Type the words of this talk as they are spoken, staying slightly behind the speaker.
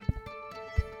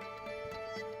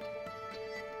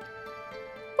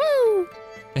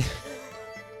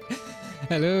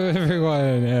Hello,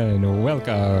 everyone, and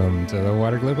welcome to the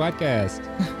Waterglue Podcast.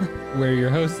 We're your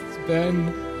hosts, Ben.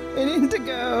 And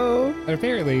Indigo. And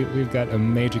apparently, we've got a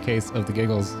major case of the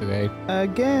giggles today.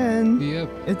 Again. Yep.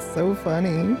 It's so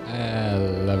funny. I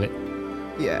love it.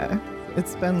 Yeah.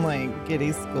 It's been like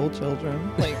giddy school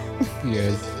children. Like,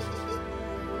 Yes.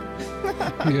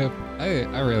 Yep.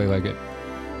 I really like it.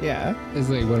 yeah. It's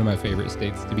like one of my favorite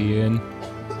states to be in.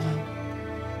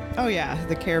 Oh, yeah.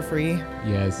 The carefree.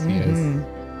 Yes, Mhm.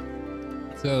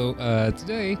 yes. So,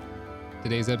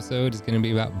 today's episode is going to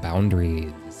be about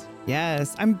boundaries.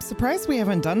 Yes. I'm surprised we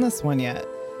haven't done this one yet,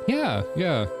 Yeah,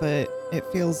 but it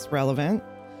feels relevant.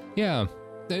 yeah.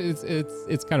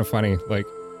 It's kind of funny. Like,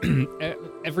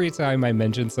 every time I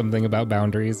mention something about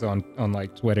boundaries on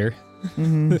like Twitter,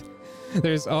 Mhm.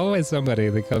 there's always somebody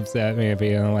that comes at me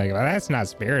being like, well, that's not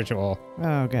spiritual.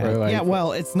 Oh, God. Or like- yeah,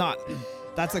 well, it's not.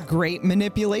 That's a great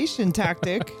manipulation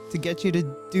tactic to get you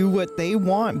to do what they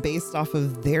want based off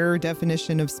of their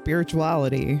definition of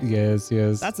spirituality. Yes.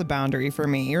 That's a boundary for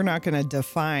me. You're not going to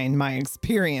define my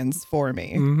experience for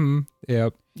me. Mm-hmm.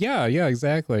 Yep. Yeah,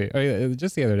 exactly.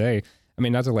 Just the other day, I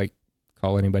mean, not to like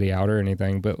call anybody out or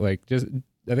anything, but like I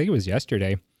think it was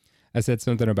yesterday, I said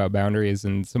something about boundaries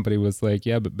and somebody was like,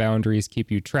 yeah, but boundaries keep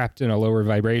you trapped in a lower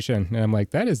vibration. And I'm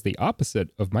like, that is the opposite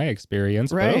of my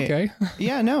experience. Right. But okay.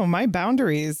 Yeah, no, my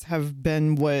boundaries have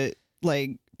been what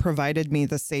like provided me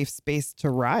the safe space to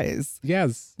rise.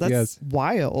 Yes. That's yes.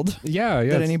 wild Yeah.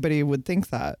 that anybody would think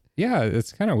that. Yeah.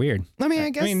 It's kind of weird. I mean, I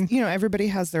guess, everybody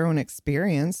has their own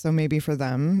experience. So maybe for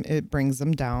them, it brings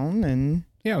them down. And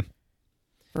Yeah.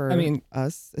 for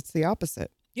us, it's the opposite.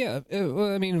 Yeah.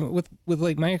 Well, I mean, with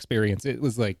like my experience, it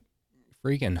was like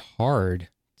freaking hard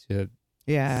to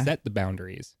Yeah. set the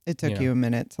boundaries. It took you a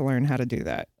minute to learn how to do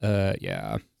that.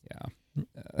 Yeah.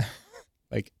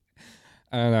 Like,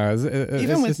 I don't know.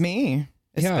 Even with me,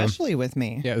 especially with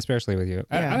me. Yeah, especially with you.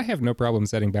 Yeah. I have no problem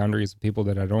setting boundaries with people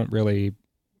that I don't really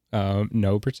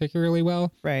know particularly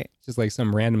well. Right. Just like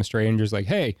some random strangers like,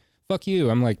 hey, fuck you.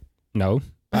 I'm like, no,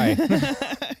 bye.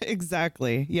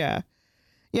 Exactly. Yeah.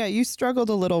 Yeah. You struggled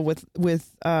a little with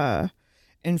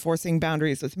enforcing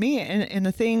boundaries with me. And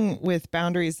the thing with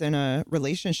boundaries in a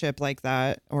relationship like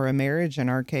that, or a marriage in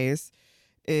our case,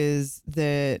 is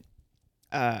that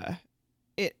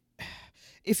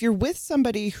if you're with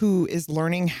somebody who is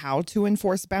learning how to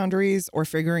enforce boundaries or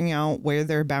figuring out where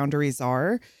their boundaries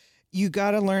are, you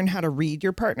got to learn how to read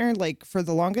your partner. Like, for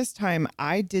the longest time,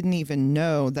 I didn't even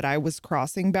know that I was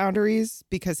crossing boundaries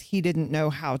because he didn't know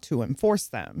how to enforce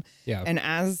them. Yeah. And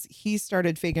as he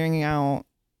started figuring out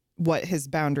what his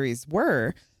boundaries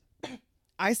were,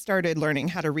 I started learning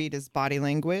how to read his body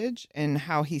language and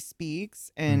how he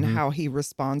speaks and how he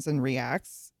responds and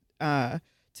reacts to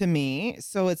me.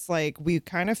 So it's like we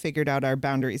kind of figured out our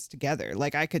boundaries together.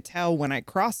 Like, I could tell when I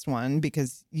crossed one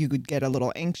because you could get a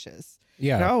little anxious.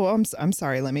 Yeah. Oh, well, I'm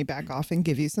sorry. Let me back off and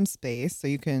give you some space so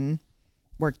you can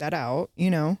work that out.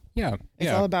 Yeah. It's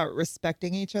all about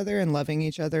respecting each other and loving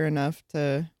each other enough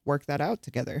to work that out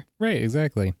together. Right.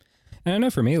 Exactly. And I know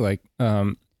for me, like,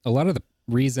 a lot of the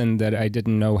reason that I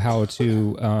didn't know how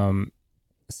to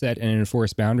set and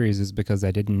enforce boundaries is because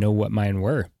I didn't know what mine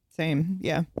were. Same.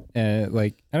 Yeah.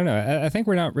 Like, I don't know. I think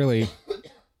we're not really,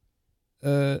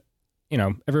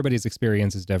 everybody's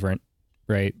experience is different.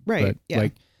 Right. Right. But yeah.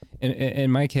 like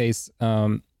in my case,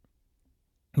 I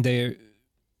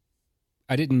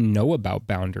didn't know about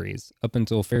boundaries up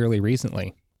until fairly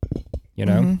recently,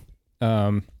 It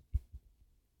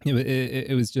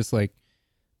was just like,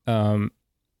 I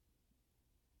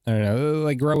don't know,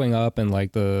 like growing up and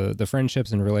like the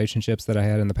friendships and relationships that I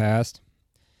had in the past,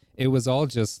 it was all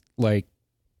just like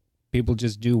people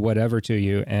just do whatever to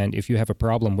you. And if you have a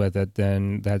problem with it,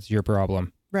 then that's your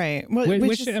problem. Right. Well,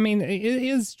 Which I mean, it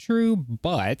is true,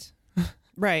 but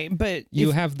right. But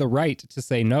you have the right to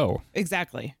say no.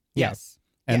 Exactly. Yeah. Yes.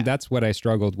 And that's what I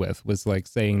struggled with, was like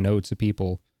saying no to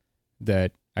people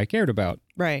that I cared about.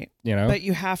 Right. But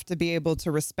you have to be able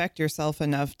to respect yourself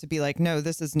enough to be like, no,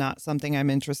 this is not something I'm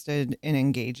interested in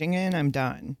engaging in. I'm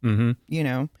done.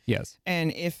 Mm-hmm. Yes.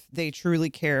 And if they truly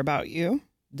care about you,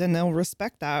 then they'll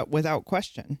respect that without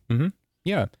question. Mm-hmm.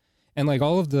 Yeah. And like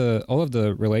all of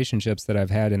the relationships that I've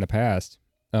had in the past,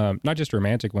 not just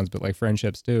romantic ones, but like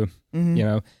friendships too,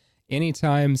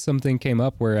 anytime something came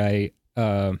up where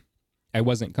I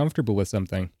wasn't comfortable with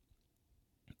something,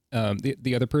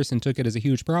 the other person took it as a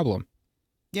huge problem.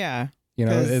 Yeah.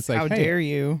 It's like, how hey, dare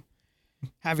you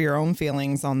have your own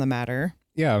feelings on the matter?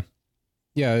 Yeah.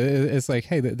 Yeah. It's like,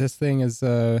 hey, this thing is,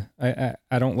 I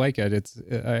don't like it.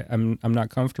 I'm not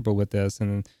comfortable with this.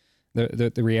 And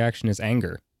the reaction is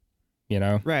anger,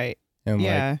 Right. And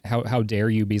Yeah. like, how dare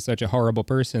you be such a horrible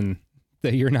person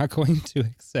that you're not going to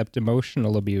accept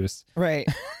emotional abuse? Right.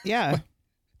 Yeah.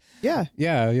 Yeah.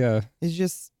 Yeah. It's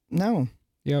just, no.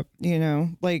 Yep. You know,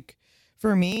 like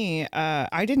for me,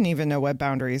 I didn't even know what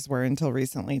boundaries were until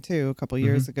recently too, a couple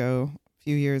years ago, a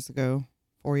few years ago,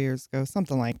 4 years ago,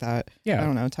 something like that. Yeah. I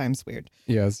don't know. Time's weird.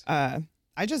 Yes.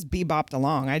 I just bebopped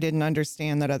along. I didn't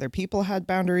understand that other people had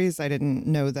boundaries. I didn't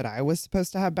know that I was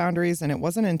supposed to have boundaries. And it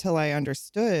wasn't until I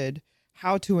understood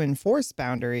how to enforce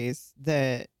boundaries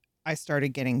that I started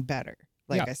getting better.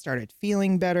 Like I started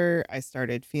feeling better. I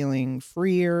started feeling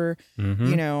freer.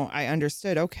 You know, I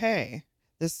understood, okay,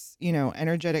 this, you know,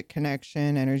 energetic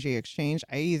connection, energy exchange,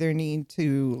 I either need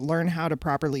to learn how to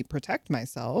properly protect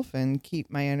myself and keep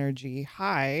my energy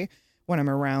high when I'm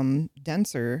around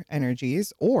denser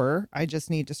energies, or I just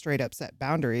need to straight up set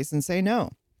boundaries and say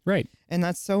no. Right. And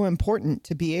that's so important,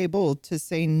 to be able to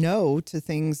say no to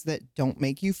things that don't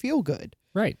make you feel good.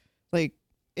 Right. Like,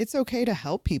 it's okay to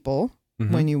help people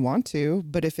when you want to,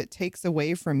 but if it takes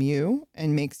away from you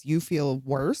and makes you feel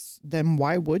worse, then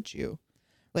why would you?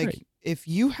 Like, if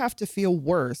you have to feel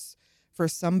worse for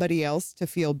somebody else to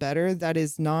feel better, that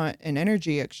is not an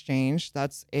energy exchange.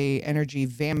 That's a energy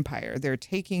vampire. They're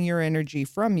taking your energy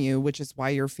from you, which is why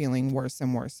you're feeling worse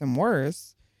and worse and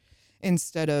worse,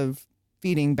 instead of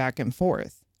feeding back and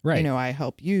forth. Right. You know, I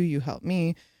help you, you help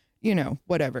me, you know,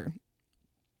 whatever.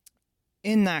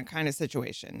 In that kind of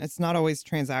situation, it's not always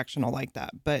transactional like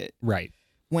that, but Right.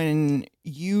 when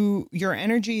your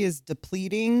energy is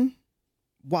depleting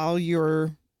while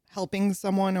you're helping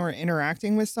someone or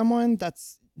interacting with someone,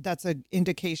 that's an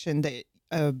indication that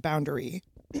a boundary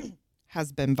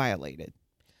has been violated.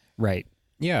 Right.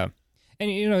 Yeah.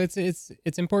 And you know, it's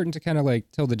important to kind of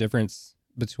like tell the difference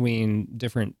between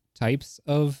different types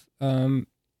of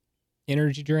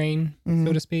energy drain,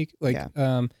 so to speak. Like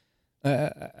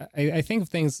I think of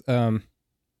things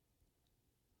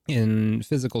in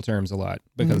physical terms a lot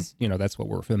because, you know, that's what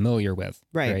we're familiar with.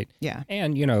 Right. Yeah.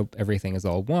 And, you know, everything is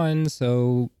all one.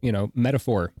 So, you know,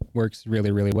 metaphor works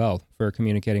really, really well for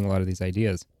communicating a lot of these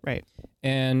ideas. Right.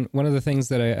 And one of the things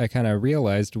that I kind of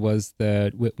realized was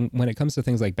that when it comes to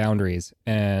things like boundaries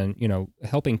and, you know,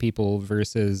 helping people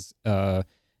versus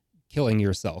killing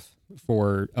yourself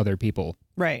for other people.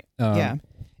 Right.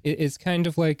 It's kind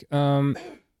of like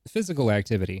physical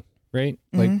activity, right?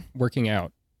 Like working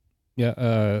out.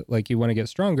 Yeah. Like you want to get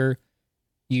stronger.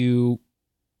 You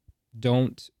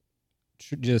don't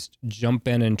just jump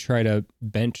in and try to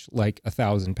bench like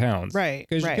 1,000 pounds. Right.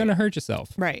 Because you're going to hurt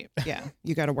yourself. Right. Yeah.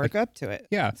 You got to work up to it.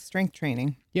 Yeah. Strength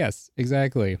training. Yes,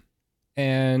 exactly.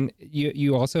 And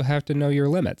you also have to know your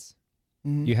limits.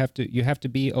 You have to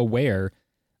be aware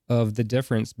of the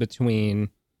difference between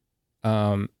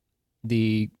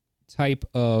the type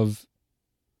of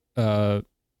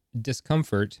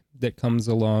discomfort that comes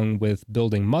along with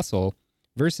building muscle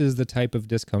versus the type of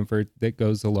discomfort that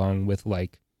goes along with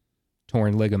like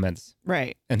torn ligaments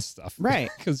and stuff. Right.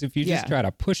 Because if you just try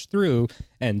to push through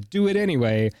and do it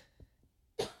anyway,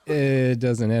 it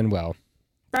doesn't end well.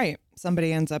 Right.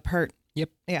 Somebody ends up hurt. Yep.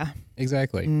 Yeah.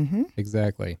 Exactly.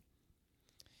 Exactly.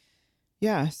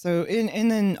 Yeah. So,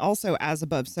 and then also as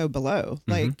above, so below.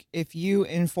 Like if you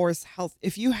enforce health,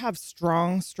 if you have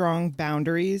strong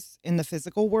boundaries in the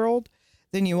physical world,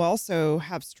 then you also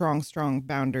have strong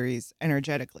boundaries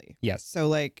energetically. Yes. So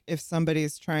like if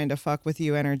somebody's trying to fuck with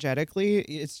you energetically,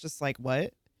 it's just like,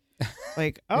 what?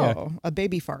 Like, oh, a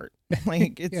baby fart.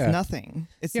 Like it's nothing.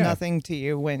 It's nothing to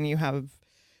you when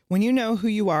you know who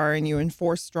you are and you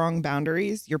enforce strong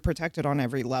boundaries, you're protected on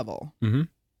every level. Yeah.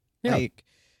 Like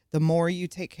the more you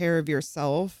take care of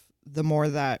yourself, the more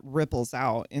that ripples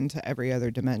out into every other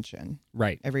dimension.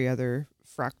 Right. Every other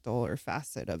fractal or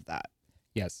facet of that.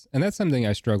 Yes. And that's something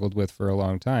I struggled with for a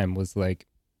long time was like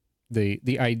the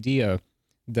idea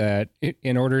that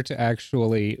in order to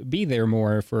actually be there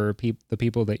more for the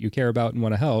people that you care about and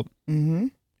want to help,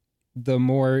 the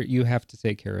more you have to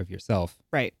take care of yourself.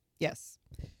 Right. Yes.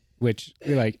 Which,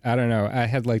 like, I don't know. I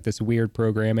had like this weird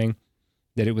programming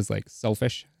that it was like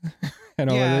selfish and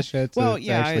all of this shit to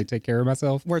actually take care of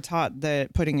myself. We're taught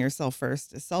that putting yourself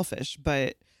first is selfish,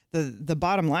 but the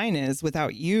bottom line is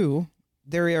without you,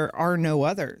 there are no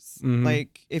others.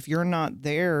 Like if you're not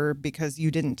there because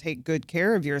you didn't take good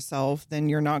care of yourself, then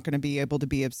you're not going to be able to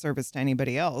be of service to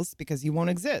anybody else because you won't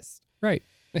exist. Right.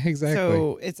 Exactly.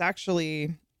 So it's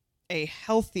actually a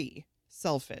healthy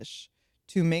selfish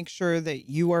to make sure that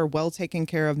you are well taken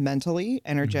care of mentally,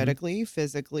 energetically,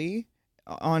 physically,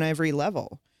 on every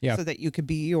level. Yeah. So that you could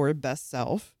be your best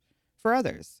self for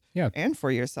others. Yeah. And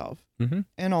for yourself.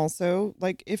 And also,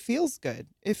 like, it feels good.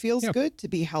 It feels good to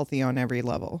be healthy on every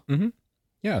level.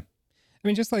 Yeah. I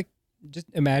mean, just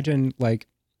imagine like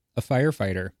a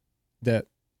firefighter that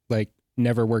like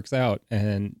never works out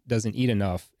and doesn't eat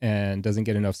enough and doesn't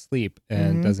get enough sleep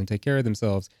and doesn't take care of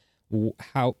themselves.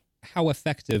 How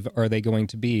effective are they going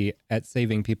to be at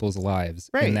saving people's lives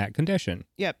in that condition?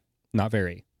 Yep. Not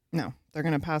very. No, they're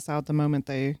going to pass out the moment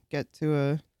they get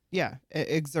to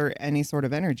exert any sort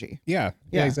of energy. Yeah,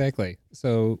 exactly.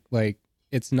 So like,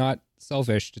 it's not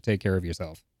selfish to take care of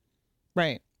yourself.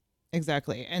 Right.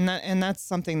 Exactly. And that's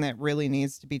something that really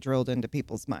needs to be drilled into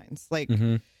people's minds. Like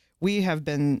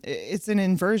it's an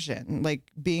inversion, like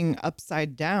being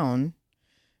upside down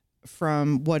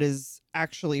from what is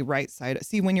actually right side.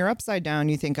 See, when you're upside down,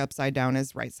 you think upside down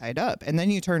is right side up. And then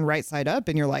you turn right side up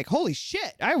and you're like, holy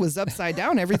shit, I was upside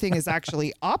down. Everything is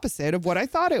actually opposite of what I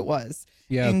thought it was,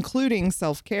 including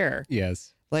self-care.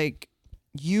 Yes. Like,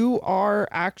 you are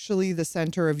actually the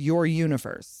center of your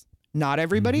universe, not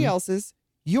everybody else's,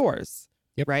 yours.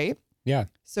 Yep. Right? Yeah.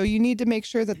 So you need to make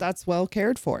sure that that's well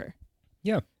cared for.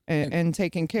 Yeah. And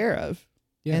taken care of.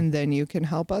 Yeah. And then you can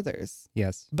help others.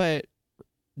 Yes. But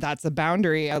that's a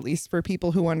boundary, at least for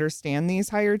people who understand these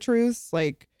higher truths.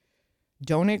 Like,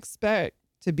 don't expect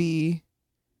to be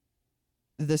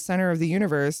the center of the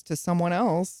universe to someone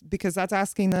else, because that's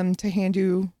asking them to hand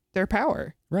you their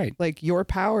power. Right. Like, your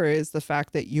power is the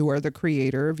fact that you are the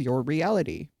creator of your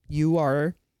reality. You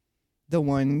are the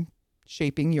one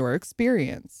shaping your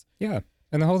experience. Yeah.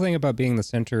 And the whole thing about being the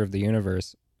center of the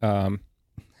universe,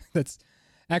 that's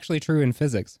actually true in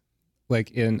physics,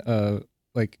 like in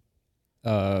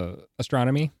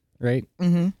astronomy, right?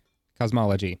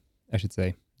 Cosmology, I should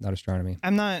say, not astronomy.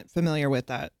 I'm not familiar with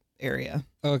that area.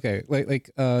 Okay.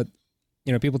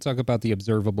 People talk about the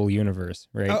observable universe,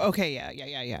 right? Oh, okay.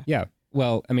 Yeah. Yeah.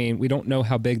 Well, I mean, we don't know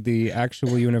how big the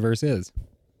actual universe is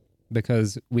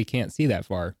because we can't see that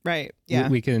far. Right. Yeah.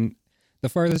 The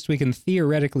farthest we can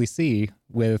theoretically see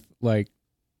with like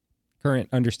current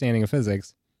understanding of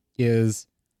physics is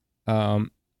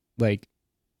like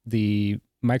the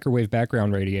microwave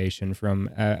background radiation from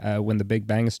when the Big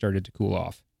Bang started to cool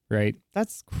off, right?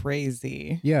 That's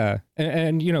crazy. Yeah.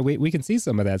 And we can see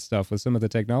some of that stuff with some of the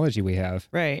technology we have.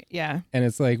 Right. Yeah. And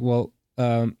it's like, well,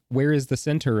 where is the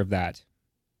center of that?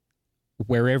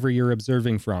 Wherever you're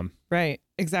observing from. Right.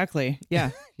 Exactly.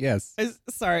 Yeah. Yes.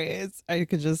 I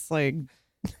could just like,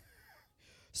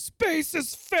 space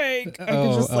is fake. I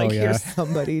could just hear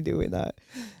somebody doing that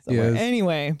somewhere. Yes.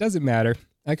 Anyway. Doesn't matter.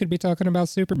 I could be talking about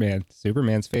Superman.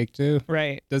 Superman's fake too.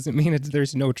 Right. Doesn't mean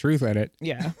there's no truth in it.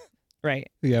 Yeah. Right.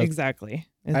 Yeah. Exactly.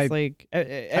 It's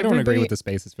I don't agree with the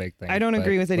space is fake thing. I don't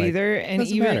agree with it either. And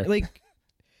even matter.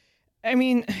 I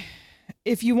mean,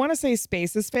 if you want to say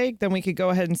space is fake, then we could go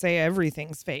ahead and say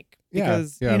everything's fake.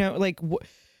 Because, if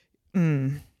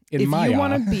you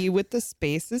want to be with the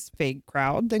space is fake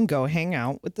crowd, then go hang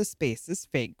out with the space is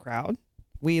fake crowd.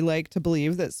 We like to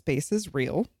believe that space is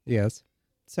real. Yes.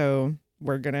 So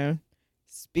we're going to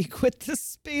speak with the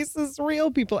space is real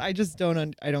people. I just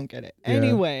don't get it. Yeah.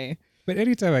 Anyway. But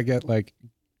anytime I get like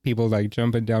people like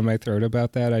jumping down my throat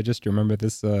about that, I just remember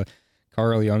this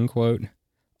Carl Jung quote,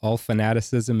 all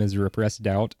fanaticism is repressed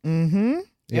doubt. Mm-hmm.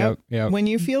 Yep. Yep. When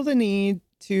you feel the need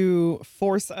to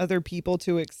force other people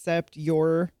to accept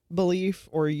your belief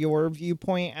or your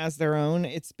viewpoint as their own,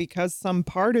 it's because some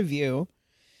part of you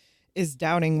is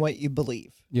doubting what you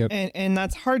believe. Yep. And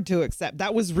that's hard to accept.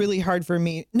 That was really hard for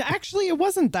me. Actually, it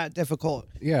wasn't that difficult.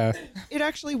 Yeah. It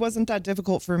actually wasn't that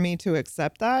difficult for me to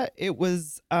accept that. It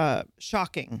was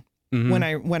shocking when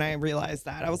I realized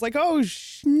that. I was like, oh,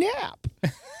 snap.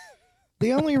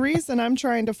 The only reason I'm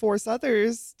trying to force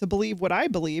others to believe what I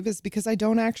believe is because I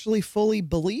don't actually fully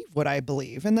believe what I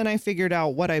believe. And then I figured out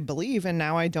what I believe, and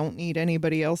now I don't need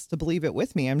anybody else to believe it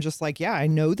with me. I'm just like, yeah, I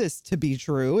know this to be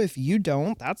true. If you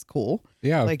don't, that's cool.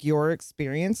 Yeah. Like, your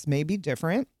experience may be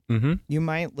different. Mm-hmm. You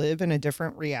might live in a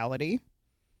different reality.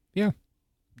 Yeah.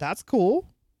 That's cool.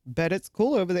 Bet it's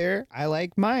cool over there. I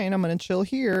like mine. I'm going to chill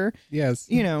here. Yes.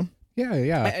 Yeah.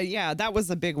 Yeah. That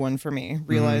was a big one for me,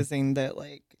 realizing that,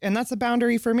 like, and that's a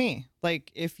boundary for me.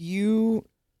 Like, if you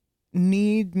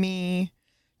need me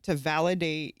to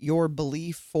validate your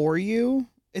belief for you,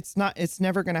 it's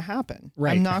never going to happen.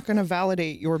 Right. I'm not going to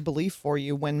validate your belief for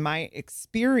you when my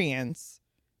experience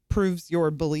proves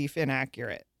your belief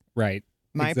inaccurate. Right.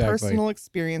 My personal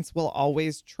experience will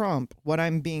always trump what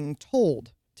I'm being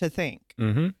told to think.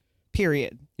 Mm-hmm.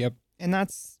 Period. Yep. And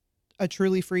that's a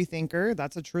truly free thinker.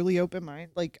 That's a truly open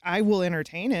mind. Like, I will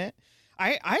entertain it.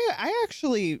 I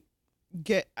actually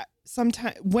get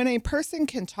sometimes when a person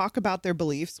can talk about their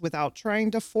beliefs without trying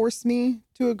to force me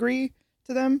to agree,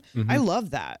 to them. Mm-hmm. I love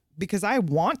that because I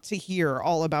want to hear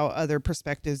all about other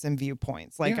perspectives and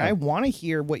viewpoints. Like Yeah. I want to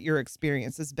hear what your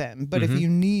experience has been. But Mm-hmm. if you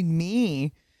need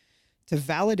me to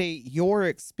validate your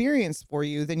experience for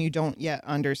you, then you don't yet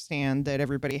understand that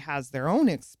everybody has their own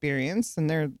experience and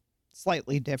they're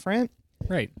slightly different.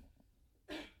 Right.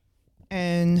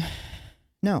 And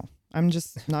no, I'm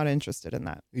just not interested in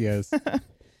that. Yes.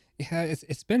 Yeah,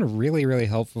 it's been really, really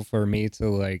helpful for me to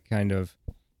like kind of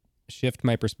shift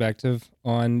my perspective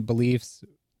on beliefs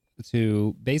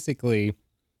to basically,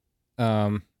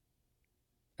 I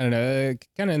don't know,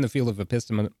 kind of in the field of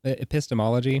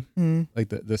epistemology, like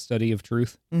the study of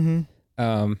truth.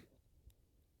 Mm-hmm.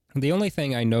 The only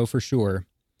thing I know for sure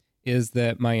is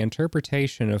that my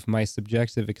interpretation of my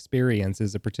subjective experience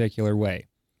is a particular way.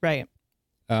 Right.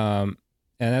 And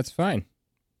that's fine.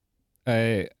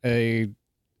 I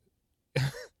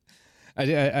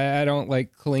don't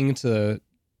like cling to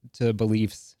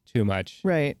beliefs too much.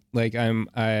 Right. Like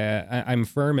I'm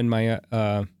firm in my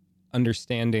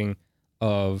understanding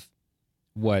of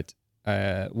what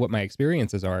my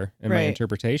experiences are and my Right.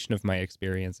 interpretation of my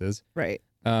experiences. Right.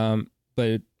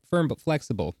 But firm but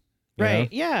flexible. you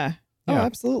Right. know? Yeah. Oh, Yeah.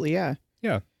 absolutely. Yeah.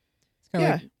 Yeah. It's kind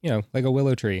of like, like a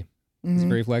willow tree. It's Mhm.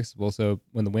 very flexible. So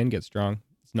when the wind gets strong,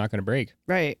 it's not going to break.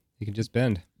 Right. You can just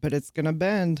bend. But it's going to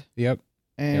bend. Yep.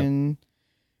 And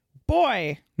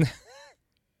boy,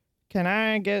 can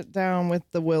I get down with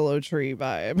the willow tree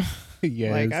vibe?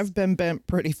 Yes. Like I've been bent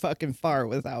pretty fucking far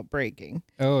without breaking.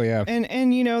 Oh yeah.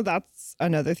 And you know, that's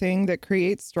another thing that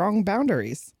creates strong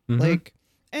boundaries. Mhm. Like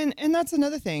and that's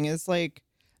another thing is like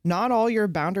not all your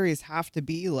boundaries have to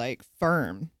be like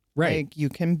firm. Right. Like you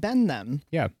can bend them.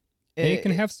 Yeah. And you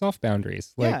can have soft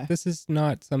boundaries. Like Yeah. this is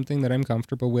not something that I'm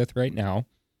comfortable with right now.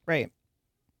 Right.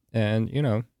 And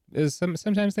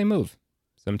sometimes they move.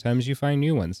 Sometimes you find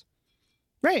new ones.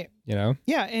 Right. Yeah.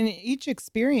 And each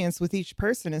experience with each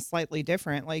person is slightly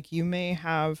different. Like you may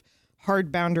have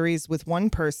hard boundaries with one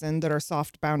person that are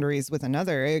soft boundaries with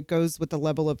another. It goes with the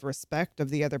level of respect of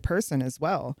the other person as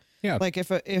well. Yeah. Like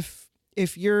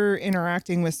if you're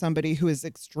interacting with somebody who is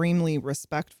extremely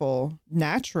respectful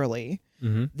naturally,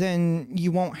 Mm-hmm. then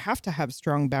you won't have to have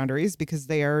strong boundaries because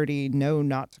they already know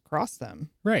not to cross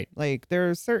them. Right. Like there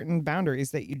are certain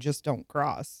boundaries that you just don't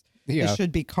cross. Yeah. It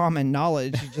should be common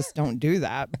knowledge. You just don't do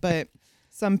that. But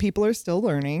some people are still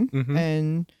learning, Mhm.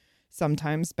 and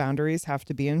sometimes boundaries have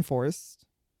to be enforced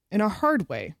in a hard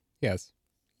way. Yes.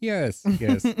 Yes.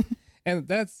 Yes. And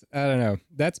that's, I don't know,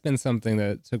 that's been something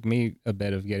that took me a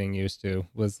bit of getting used to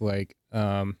was like,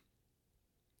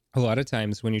 a lot of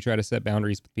times when you try to set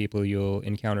boundaries with people, you'll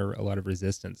encounter a lot of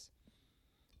resistance.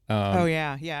 Oh,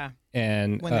 yeah. Yeah.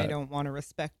 And When they don't want to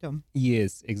respect them.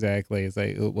 yes, exactly. It's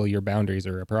like, well, your boundaries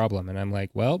are a problem. And I'm like,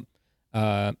 well,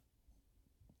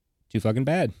 too fucking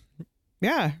bad.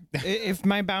 Yeah. If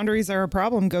my boundaries are a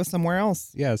problem, go somewhere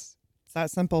else. Yes. It's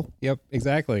that simple. Yep.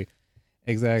 Exactly.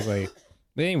 Exactly.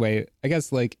 But anyway, I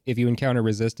guess like if you encounter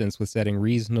resistance with setting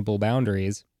reasonable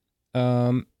boundaries,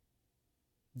 don't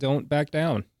back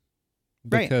down.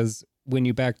 Right. Because when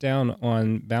you back down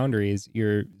on boundaries,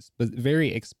 you're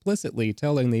very explicitly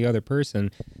telling the other person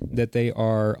that they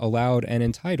are allowed and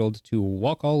entitled to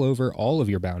walk all over all of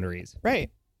your boundaries.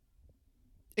 Right.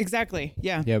 Exactly.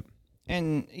 Yeah. Yep.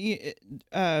 And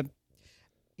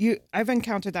I've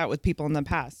encountered that with people in the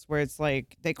past where it's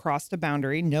like they crossed a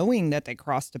boundary knowing that they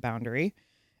crossed a boundary,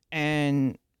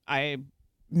 and I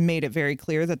made it very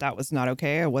clear that that was not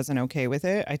okay. I wasn't okay with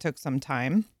it. I took some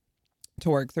time to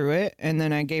work through it, and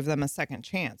then I gave them a second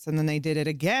chance, and then they did it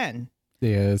again.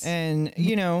 Yes. And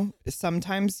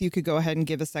sometimes you could go ahead and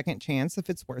give a second chance if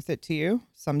it's worth it to you.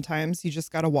 Sometimes you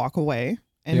just got to walk away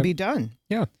and Yep. be done.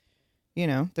 Yeah.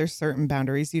 There's certain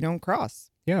boundaries you don't cross.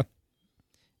 Yeah.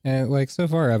 And like so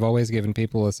far, I've always given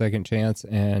people a second chance,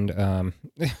 and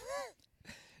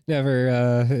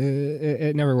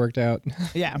it never worked out.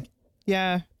 Yeah.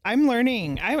 Yeah. I'm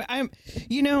learning. I'm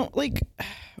like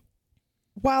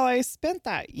while I spent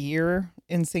that year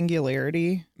in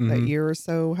singularity, that Mhm. year or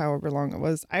so, however long it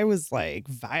was, I was like,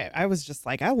 I was just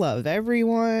like, I love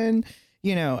everyone.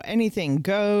 Anything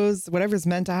goes. Whatever's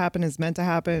meant to happen is meant to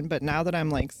happen. But now that I'm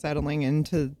like settling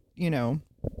into,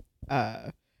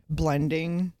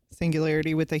 blending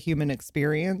singularity with the human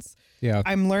experience, Yeah.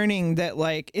 I'm learning that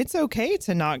like it's okay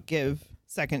to not give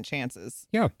second chances.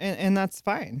 Yeah. And that's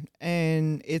fine.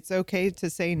 And it's okay to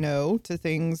say no to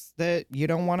things that you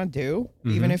don't want to do,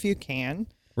 even Mhm. if you can.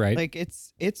 Right. Like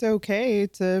it's okay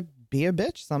to be a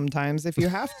bitch sometimes if you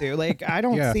have to. Like I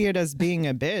don't Yeah. see it as being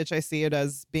a bitch. I see it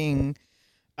as being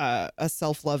a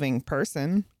self-loving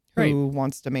person. who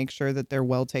wants to make sure that they're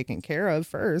well taken care of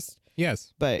first.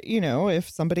 Yes. But, you know, if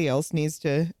somebody else needs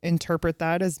to interpret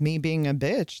that as me being a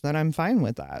bitch, then I'm fine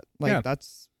with that. Like,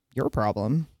 that's your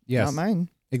problem, not mine.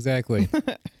 Exactly.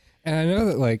 And I know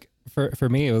that, like, for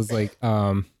me, it was like,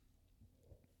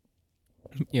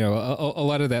 you know, a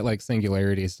lot of that, like,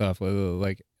 singularity stuff,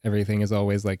 like, everything is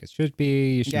always like it should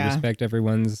be. You should respect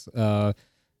everyone's,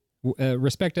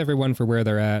 respect everyone for where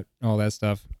they're at, all that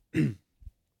stuff.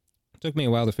 Took me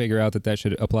a while to figure out that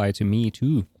should apply to me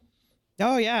too.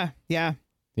 Oh, yeah. Yeah.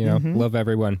 You know, love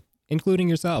everyone, including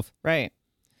yourself. Right.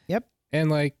 Yep.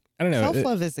 And like, I don't know.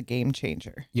 Self-love is a game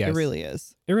changer. Yes. It really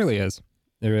is. It really is.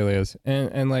 It really is.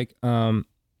 And like, where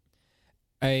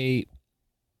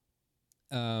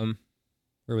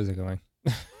was it going?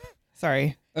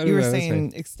 Sorry. You were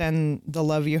saying extend the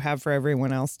love you have for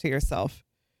everyone else to yourself.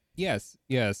 Yes.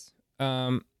 Yes.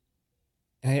 I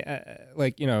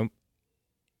like, you know,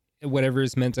 whatever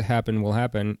is meant to happen will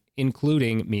happen,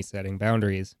 including me setting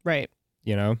boundaries. Right.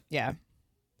 You know? Yeah.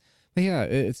 But yeah,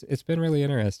 it's been really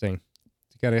interesting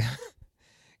to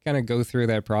kind of go through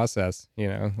that process, you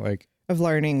know, like of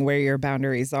learning where your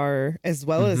boundaries are, as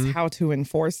well as how to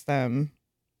enforce them.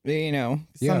 You know,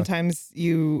 sometimes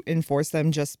you enforce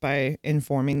them just by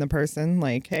informing the person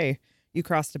like, hey, you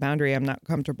crossed a boundary. I'm not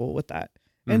comfortable with that.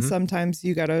 And sometimes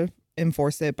you got to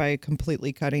enforce it by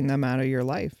completely cutting them out of your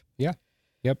life. Yeah.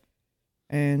 Yep.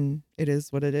 And it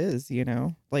is what it is, you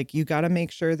know, like you got to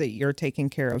make sure that you're taken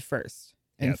care of first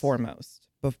and foremost,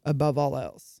 above all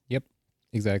else. Yep.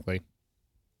 Exactly.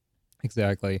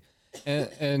 Exactly.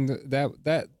 And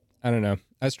that, I don't know.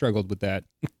 I struggled with that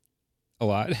a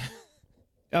lot.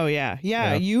 Oh, yeah.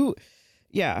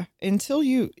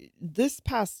 Until this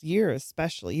past year,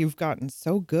 especially, you've gotten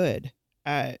so good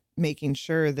at making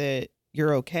sure that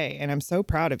you're okay. And I'm so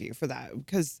proud of you for that.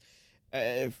 Because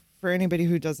for anybody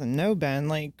who doesn't know Ben,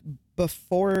 like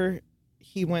before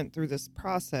he went through this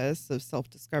process of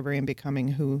self-discovery and becoming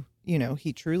who, you know,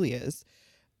 he truly is,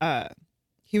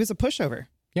 he was a pushover.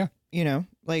 Yeah. You know,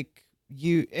 like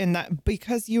and that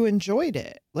because you enjoyed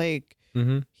it, like,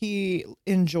 he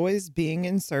enjoys being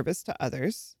in service to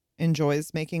others,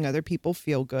 enjoys making other people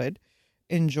feel good,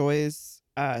 enjoys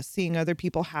seeing other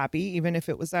people happy, even if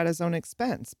it was at his own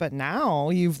expense. But now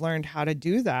you've learned how to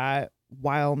do that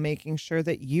while making sure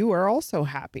that you are also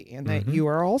happy and that you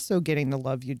are also getting the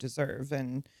love you deserve,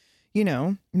 and, you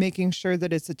know, making sure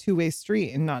that it's a two-way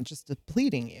street and not just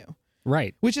depleting you.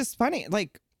 Right. Which is funny.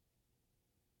 Like,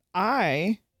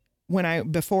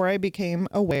 before I became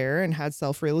aware and had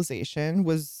self-realization,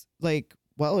 was like,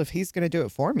 well, if he's going to do it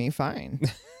for me, fine.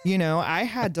 You know, I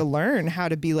had to learn how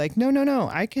to be like, no,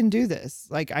 I can do this.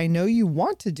 Like, I know you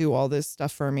want to do all this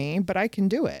stuff for me, but I can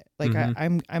do it. Like,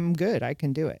 I'm good. I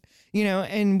can do it. You know,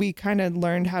 and we kind of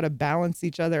learned how to balance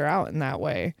each other out in that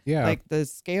way. Yeah. Like the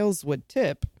scales would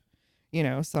tip. You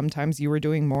know, sometimes you were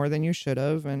doing more than you should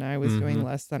have, and I was doing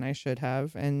less than I should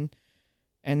have. And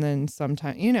then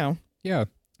sometimes, you know. Yeah.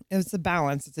 It's a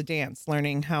balance. It's a dance,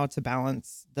 learning how to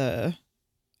balance the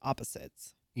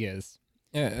opposites. Yes.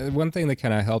 Yeah. One thing that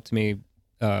kind of helped me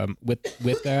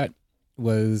with that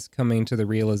was coming to the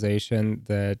realization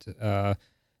that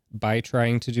by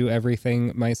trying to do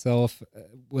everything myself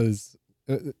was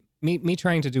me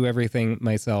trying to do everything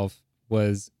myself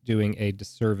was doing a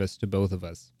disservice to both of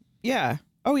us. Yeah.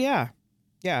 Oh, yeah.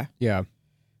 Yeah. Yeah.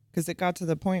 Because it got to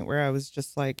the point where I was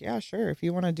just like, yeah, sure. If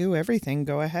you want to do everything,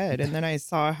 go ahead. And then I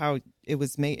saw how it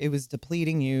was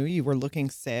depleting you. You were looking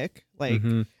sick. Like,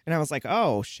 and I was like,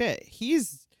 oh, shit.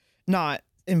 He's not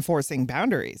enforcing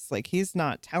boundaries. Like, he's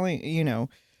not telling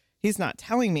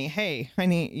me, hey, I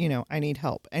need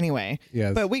help anyway.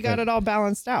 Yes, but we got it all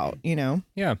balanced out, you know?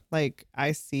 Yeah. Like,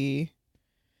 I see.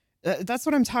 That's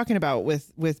what I'm talking about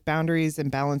with boundaries and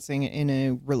balancing in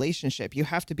a relationship. You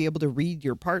have to be able to read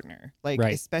your partner, like,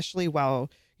 especially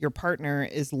while your partner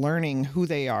is learning who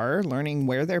they are, learning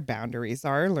where their boundaries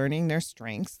are, learning their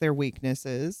strengths, their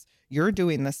weaknesses. You're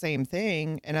doing the same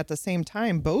thing. And at the same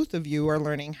time, both of you are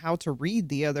learning how to read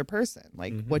the other person.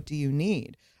 Like, what do you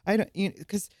need?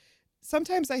 Because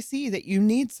sometimes I see that you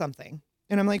need something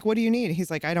and I'm like, what do you need?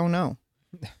 He's like, I don't know.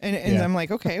 And I'm like,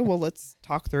 okay, well, let's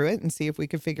talk through it and see if we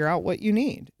can figure out what you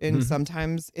need. And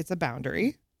sometimes it's a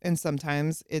boundary and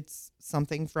sometimes it's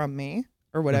something from me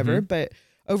or whatever. But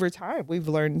over time, we've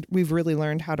really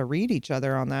learned how to read each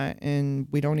other on that. And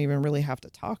we don't even really have to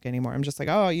talk anymore. I'm just like,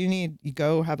 oh, you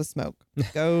go have a smoke,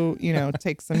 go,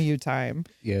 take some you time,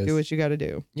 do what you got to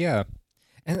do. Yeah.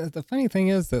 And the funny thing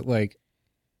is that, like,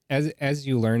 as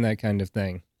you learn that kind of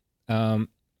thing,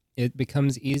 it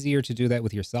becomes easier to do that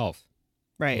with yourself.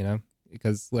 Right.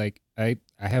 Because, like, I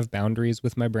have boundaries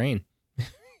with my brain,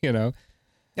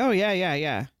 Oh yeah, yeah,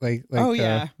 yeah. Like Oh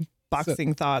yeah. so,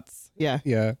 Boxing thoughts. Yeah.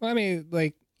 yeah. Well, I mean,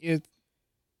 like it.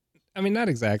 I mean, not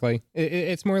exactly.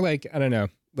 It's more like, I don't know.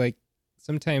 Like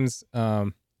sometimes,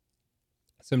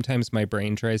 sometimes my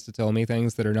brain tries to tell me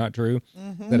things that are not true,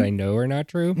 that I know are not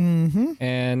true,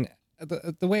 and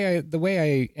the way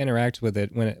I interact with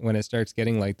it when it starts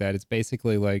getting like that, it's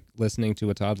basically like listening to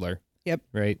a toddler. Yep.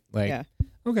 Right. Like, Yeah.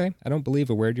 okay, I don't believe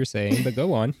a word you're saying, but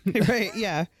go on. Right.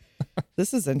 Yeah.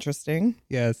 This is interesting.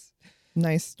 Yes.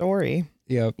 Nice story.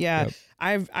 Yep. Yeah.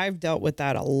 Yep. I've dealt with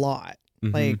that a lot.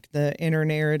 Like the inner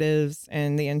narratives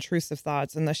and the intrusive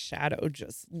thoughts, and the shadow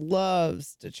just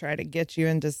loves to try to get you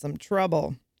into some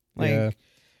trouble. Like Yeah.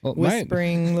 Well,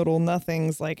 whispering little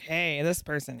nothings like, hey, this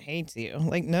person hates you.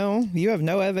 Like, no, you have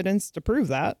no evidence to prove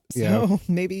that. So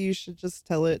maybe you should just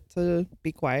tell it to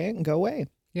be quiet and go away.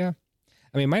 Yeah.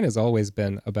 I mean, mine has always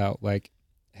been about like,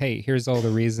 hey, here's all the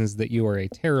reasons that you are a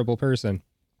terrible person.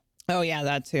 Oh, yeah,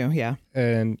 that too. Yeah.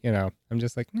 And, you know, I'm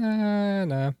just like,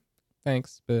 nah,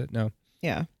 thanks, but no.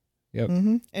 Yeah. Yep.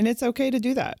 And it's okay to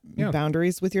do that. Yeah.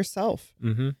 Boundaries with yourself.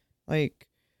 Like,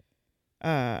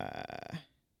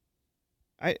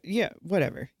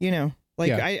 whatever, you know,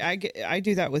 like I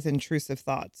do that with intrusive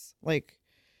thoughts. Like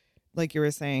you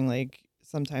were saying, like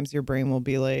sometimes your brain will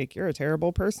be like, you're a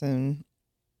terrible person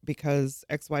because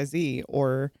XYZ,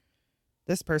 or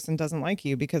this person doesn't like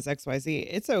you because XYZ.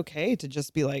 It's okay to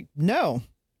just be like, no,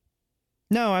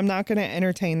 I'm not going to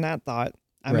entertain that thought.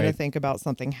 I'm going to think about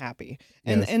something happy.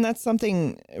 And that's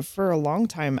something for a long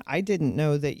time I didn't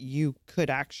know that you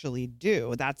could actually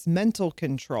do. That's mental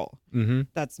control.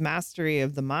 That's mastery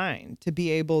of the mind, to be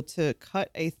able to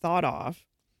cut a thought off,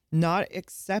 not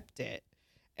accept it,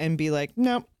 and be like,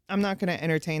 nope, I'm not going to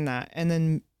entertain that. And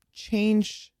then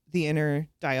change the inner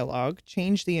dialogue,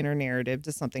 change the inner narrative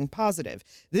to something positive.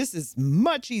 This is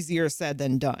much easier said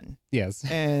than done. Yes.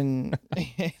 And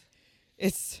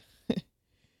it's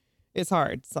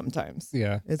hard sometimes.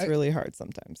 Yeah. It's really hard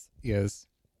sometimes. Yes.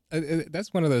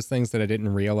 That's one of those things that I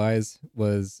didn't realize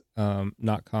was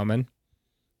not common.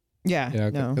 Yeah. You know,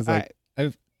 No. because like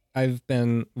I've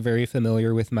been very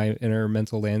familiar with my inner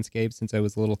mental landscape since I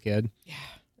was a little kid.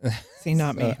 Yeah. See,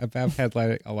 not me. I've had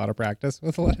like a lot of practice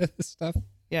with a lot of this stuff.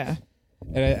 Yeah.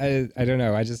 And I don't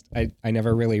know. I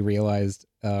never really realized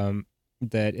that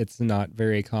it's not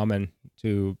very common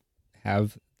to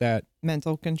have that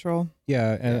mental control.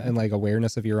 Yeah. And like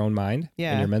awareness of your own mind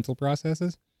and your mental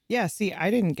processes. Yeah. See, I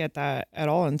didn't get that at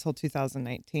all until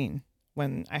 2019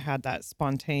 when I had that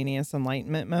spontaneous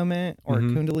enlightenment moment, or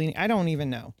Kundalini. I don't even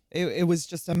know. It was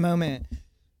just a moment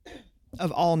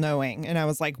of all knowing. And I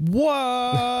was like,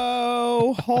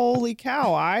 whoa, holy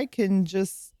cow. I can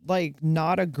just like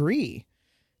not agree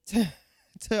to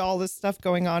all this stuff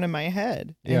going on in my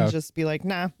head and just be like,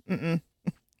 nah,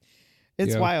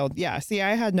 It's wild. Yeah. See,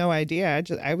 I had no idea.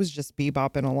 I was just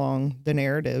bebopping along the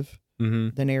narrative,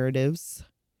 the narratives,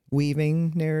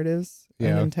 weaving narratives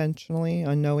unintentionally,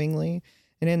 unknowingly.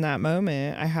 And in that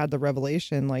moment, I had the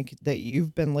revelation, like, that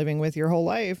you've been living with your whole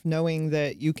life, knowing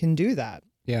that you can do that.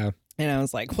 Yeah. And I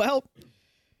was like, well,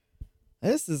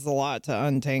 this is a lot to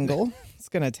untangle. It's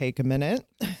going to take a minute.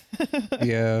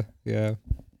 Yeah.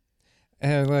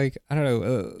 And like, I don't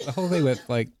know, the whole thing with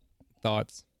like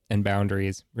thoughts and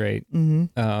boundaries, right?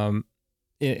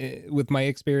 With my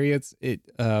experience,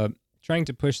 trying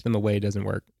to push them away doesn't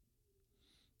work.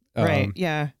 Right.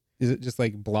 Yeah. Is it just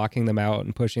like blocking them out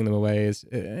and pushing them away? Is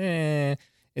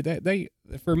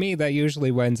for me, that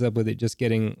usually winds up with it just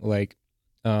getting like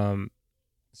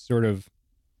sort of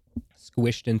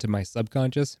squished into my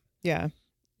subconscious. Yeah.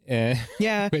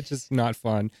 Yeah, which is not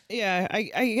fun. Yeah, I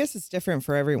guess it's different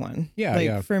for everyone. Yeah,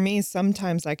 like for me,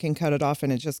 sometimes I can cut it off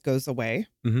and it just goes away.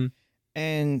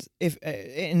 And if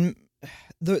in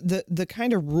the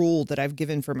kind of rule that I've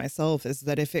given for myself is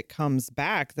that if it comes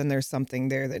back, then there's something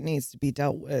there that needs to be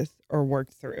dealt with or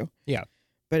worked through. Yeah,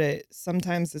 but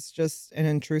sometimes it's just an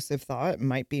intrusive thought. It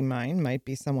might be mine, might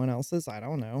be someone else's. I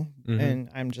don't know. And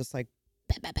I'm just like,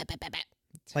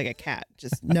 it's like a cat.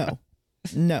 Just no.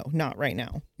 No, not right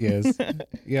now. Yes.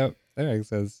 Yep. That makes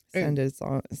sense. Send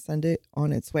it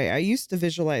on its way. I used to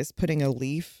visualize putting a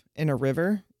leaf in a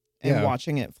river and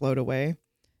watching it float away.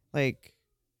 Like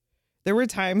there were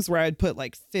times where I'd put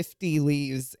like 50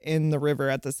 leaves in the river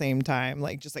at the same time,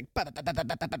 like just like get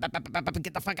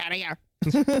the fuck out of here.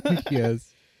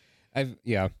 Yes. I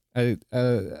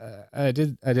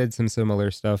did some similar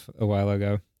stuff a while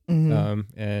ago.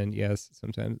 And yes,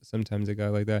 sometimes it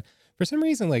got like that. For some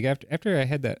reason, like after I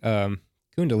had that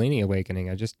Kundalini awakening,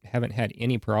 I just haven't had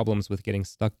any problems with getting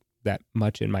stuck that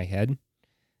much in my head.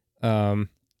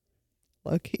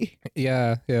 Lucky.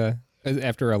 Yeah.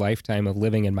 After a lifetime of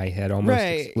living in my head almost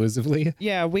Right. exclusively.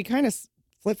 Yeah, we kind of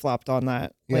flip-flopped on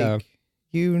that. Yeah. Like,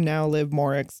 you now live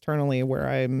more externally, where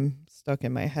I'm stuck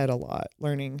in my head a lot,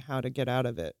 learning how to get out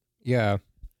of it. Yeah.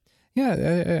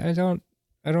 Yeah. I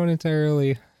don't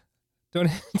entirely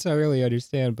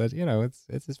understand, but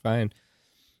it's just fine.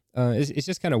 It's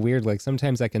just kind of weird. Like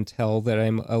sometimes I can tell that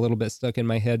I'm a little bit stuck in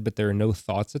my head, but there are no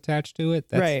thoughts attached to it.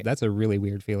 Right. That's a really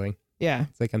weird feeling. Yeah.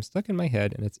 It's like I'm stuck in my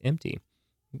head and it's empty.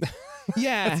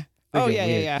 Yeah. That's Oh, freaking yeah,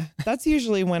 weird. yeah. That's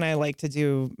usually when I like to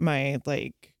do my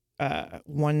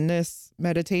oneness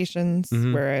meditations,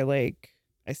 Mhm. where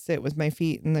I sit with my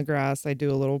feet in the grass, I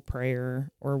do a little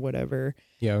prayer or whatever,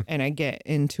 Yeah. and I get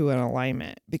into an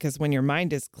alignment, because when your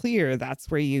mind is clear, that's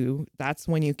when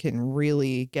you can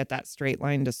really get that straight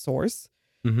line to source,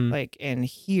 Mm-hmm. and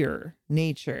hear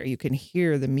nature. You can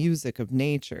hear the music of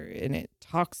nature and it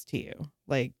talks to you.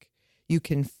 Like, you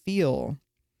can feel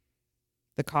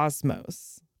the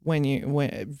cosmos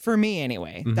when for me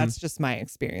anyway. Mhm. That's just my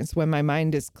experience. When my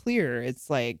mind is clear, it's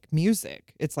like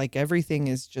music. It's like everything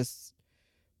is just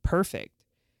perfect,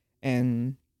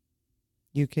 and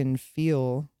you can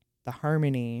feel the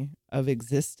harmony of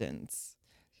existence.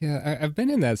 Yeah, I've been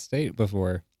in that state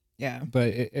before, Yeah.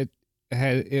 but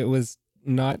it was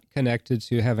not connected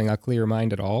to having a clear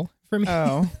mind at all for me.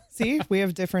 Oh, see, we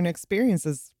have different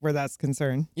experiences where that's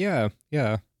concerned. Yeah.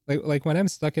 Like when I'm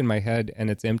stuck in my head and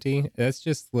it's empty, that's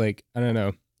just like, I don't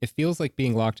know. It feels like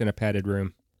being locked in a padded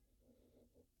room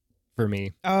for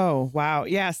me. Oh, wow.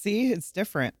 Yeah, see, it's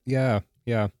different. Yeah.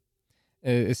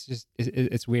 It's just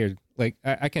it's weird. Like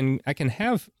I can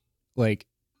have like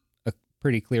a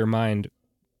pretty clear mind,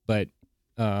 but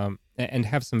and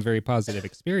have some very positive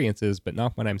experiences, but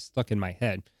not when I'm stuck in my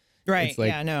head. Right. It's like,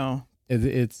 yeah, no.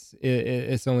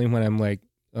 it's only when I'm like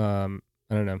I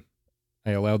don't know.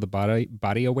 I allow the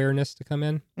body awareness to come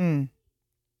in Mm,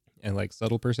 and like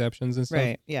subtle perceptions and stuff.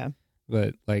 right. Yeah.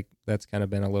 But like that's kind of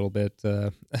been a little bit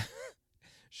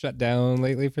shut down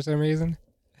lately for some reason.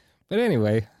 But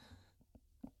anyway,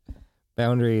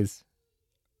 boundaries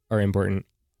are important.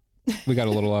 We got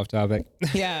a little off topic.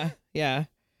 Yeah. Yeah.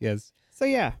 Yes. So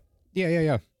yeah.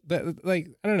 Yeah. But like,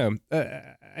 I don't know.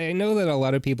 I know that a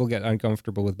lot of people get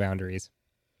uncomfortable with boundaries,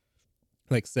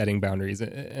 like setting boundaries.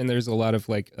 And there's a lot of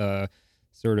like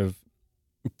sort of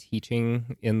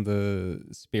teaching in the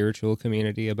spiritual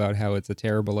community about how it's a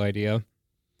terrible idea.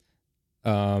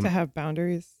 To have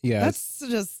boundaries. yes.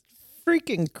 That's just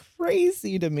freaking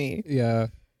crazy to me. Yeah.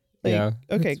 Like, yeah.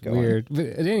 okay, It's go on. weird.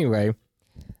 But anyway,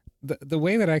 the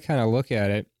way that I kind of look at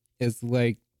it is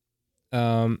like,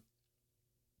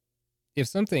 if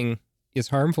something is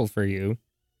harmful for you,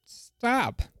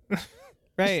 stop.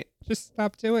 Right. Just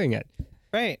stop doing it.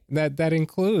 Right. That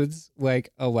includes like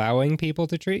allowing people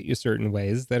to treat you certain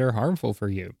ways that are harmful for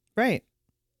you. Right.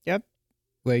 Yep.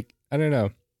 Like, I don't know.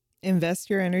 Invest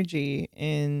your energy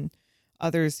in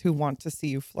others who want to see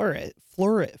you flourish,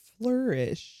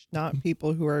 not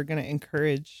people who are going to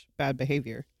encourage bad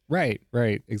behavior. Right,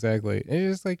 exactly.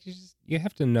 It's just like you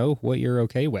have to know what you're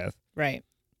okay with. Right.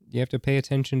 You have to pay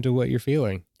attention to what you're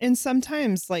feeling. And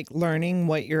sometimes like learning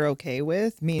what you're okay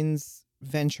with means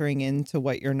venturing into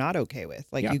what you're not okay with.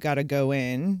 Like Yeah. you got to go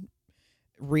in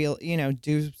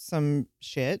do some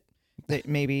shit that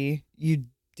maybe you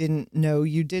didn't know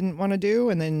you didn't want to do.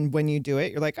 And then when you do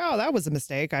it, you're like, oh, that was a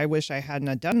mistake. I wish I hadn't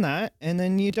have done that. And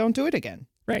then you don't do it again.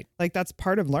 Right. Like that's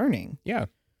part of learning. Yeah,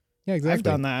 exactly. I've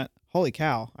done that. Holy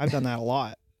cow. I've done that a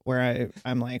lot where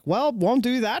I'm like, well, won't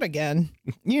do that again.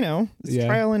 It's Yeah.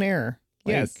 trial and error.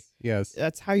 Like, Yes.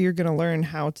 That's how you're going to learn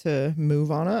how to move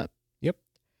on up. Yep.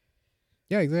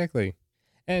 Yeah, exactly.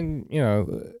 And,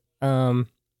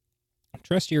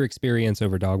 trust your experience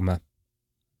over dogma.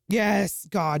 Yes.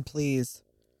 God, please.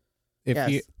 If Yes.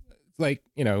 you like,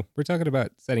 we're talking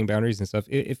about setting boundaries and stuff.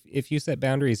 If you set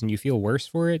boundaries and you feel worse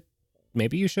for it,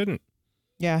 maybe you shouldn't.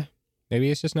 Yeah, Maybe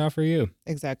it's just not for you.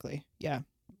 exactly. Yeah.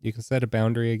 You can set a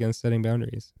boundary against setting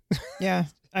boundaries. Yeah.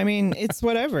 I mean, it's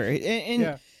whatever.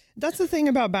 And that's the thing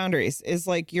about boundaries is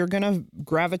like you're going to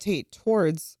gravitate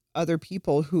towards other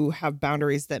people who have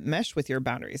boundaries that mesh with your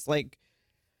boundaries. Like,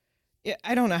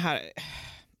 I don't know how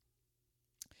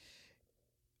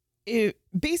to.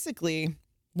 Basically,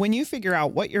 when you figure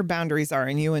out what your boundaries are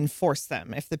and you enforce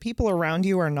them, if the people around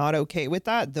you are not okay with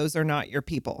that, those are not your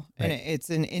people. Right. And it's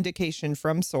an indication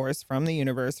from source, from the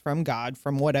universe, from God,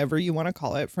 from whatever you want to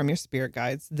call it, from your spirit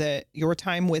guides, that your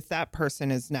time with that person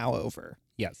is now over.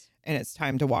 Yes. And it's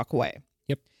time to walk away.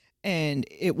 Yep. And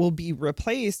it will be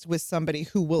replaced with somebody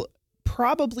who will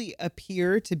probably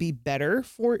appear to be better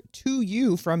to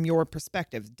you from your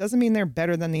perspective. Doesn't mean they're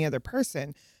better than the other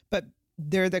person, but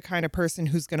they're the kind of person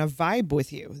who's going to vibe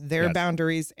with you. Their Yes.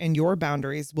 boundaries and your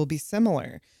boundaries will be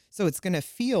similar. So it's going to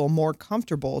feel more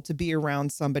comfortable to be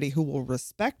around somebody who will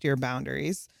respect your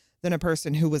boundaries than a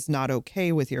person who was not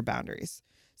okay with your boundaries.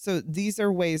 So these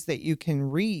are ways that you can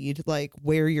read like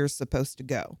where you're supposed to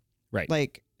go. Right.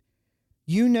 Like,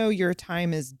 you know, your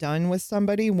time is done with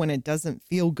somebody when it doesn't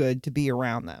feel good to be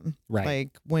around them. Right.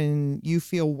 Like when you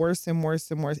feel worse and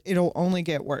worse and worse, it'll only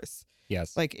get worse.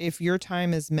 Yes. Like if your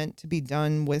time is meant to be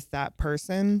done with that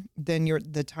person, then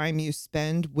the time you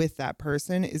spend with that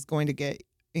person is going to get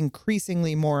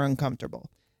increasingly more uncomfortable.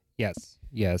 Yes.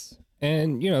 Yes.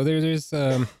 And, you know, there's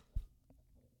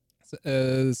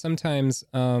sometimes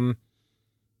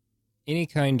any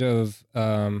kind of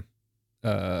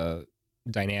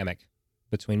dynamic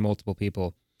between multiple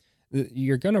people,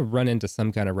 you're going to run into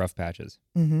some kind of rough patches,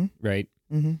 Mm-hmm. right?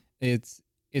 Mm-hmm. It's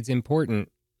important.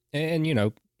 And, you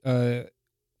know, if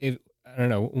I don't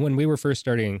know, when we were first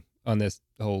starting on this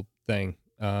whole thing,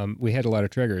 we had a lot of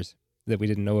triggers that we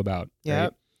didn't know about.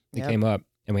 Yep. Right? They came up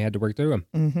and we had to work through them.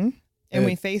 Mm-hmm. And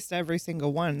we faced every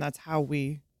single one. That's how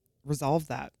we resolved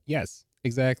that. Yes,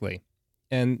 exactly.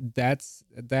 And that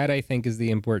I think is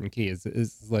the important key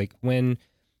is like when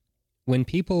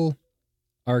people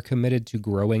are committed to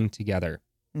growing together,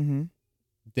 Mm-hmm.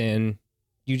 then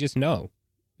you just know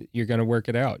you're going to work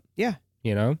it out. Yeah.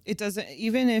 You know? It doesn't,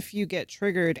 even if you get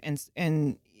triggered and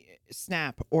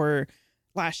snap or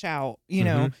lash out, you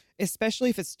know, especially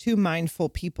if it's two mindful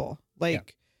people,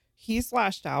 like he's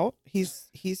lashed out, he's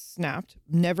snapped,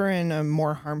 never in a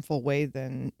more harmful way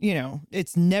than, you know,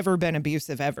 it's never been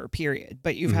abusive ever, period.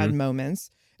 But you've had moments,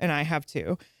 and I have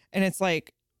too. And it's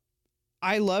like,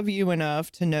 I love you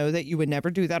enough to know that you would never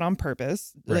do that on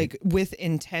purpose, like with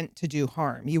intent to do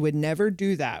harm. You would never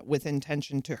do that with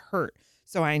intention to hurt.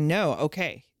 So I know,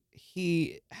 okay,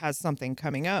 he has something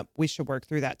coming up. We should work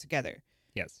through that together.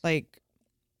 Yes. Like,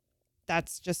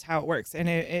 that's just how it works. And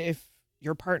if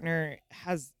your partner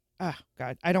has, oh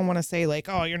God, I don't want to say like,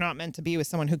 oh, you're not meant to be with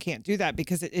someone who can't do that,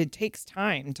 because it takes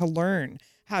time to learn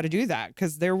how to do that.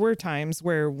 Because there were times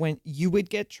where when you would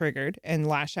get triggered and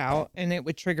lash out, and it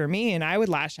would trigger me and I would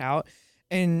lash out,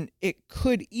 and it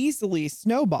could easily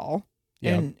snowball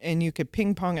and you could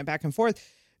ping pong it back and forth.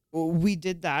 We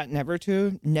did that never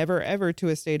ever to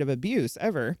a state of abuse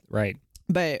ever. Right.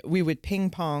 But we would ping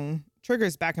pong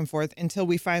triggers back and forth until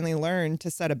we finally learned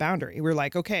to set a boundary. We're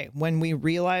like, okay, when we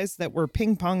realize that we're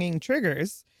ping ponging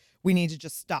triggers, we need to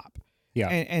just stop. Yeah.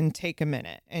 And take a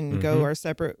minute and go our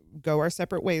separate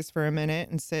ways for a minute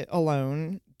and sit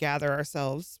alone, gather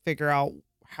ourselves, figure out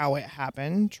how it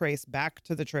happened, trace back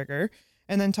to the trigger,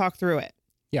 and then talk through it.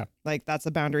 Yeah. Like that's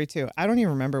a boundary too. I don't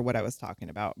even remember what I was talking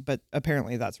about, but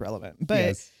apparently that's relevant.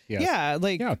 But yeah,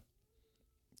 like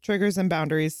triggers and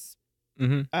boundaries.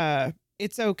 Mm-hmm.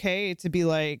 It's okay to be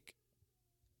like,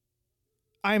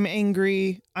 I'm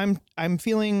angry. I'm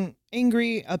feeling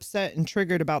angry, upset, and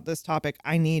triggered about this topic.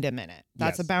 I need a minute.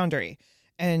 That's a boundary.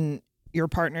 And your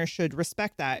partner should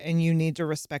respect that. And you need to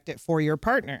respect it for your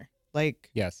partner. Like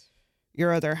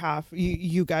your other half,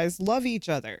 you guys love each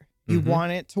other. You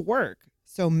want it to work.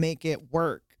 So make it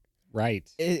work. Right.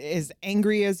 As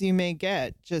angry as you may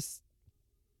get, just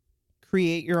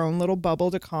create your own little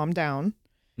bubble to calm down.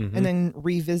 And then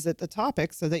revisit the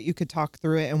topic so that you could talk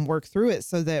through it and work through it,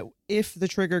 so that if the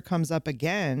trigger comes up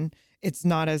again, it's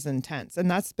not as intense. And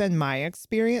that's been my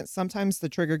experience. Sometimes the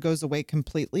trigger goes away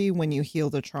completely when you heal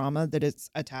the trauma that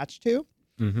it's attached to.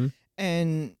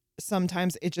 And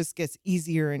sometimes it just gets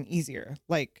easier and easier.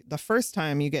 Like the first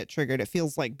time you get triggered, it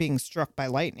feels like being struck by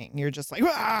lightning. You're just like,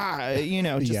 ah, you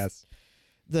know, just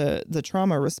the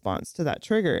trauma response to that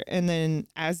trigger. And then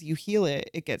as you heal it,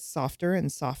 it gets softer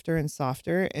and softer and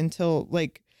softer until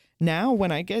like now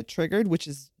when I get triggered, which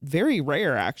is very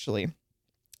rare actually,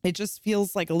 it just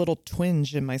feels like a little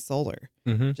twinge in my solar,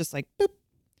 just like boop.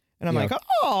 And I'm like,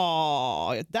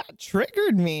 oh, that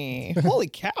triggered me. Holy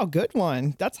cow, good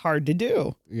one. That's hard to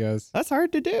do. Yes. That's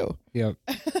hard to do. Yep.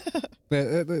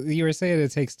 But you were saying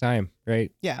it takes time, right?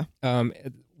 Yeah.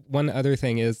 One other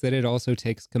thing is that it also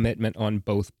takes commitment on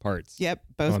both parts. Yep.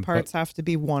 Both parts have to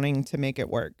be wanting to make it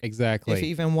work. Exactly. If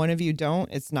even one of you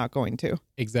don't, it's not going to.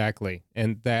 Exactly.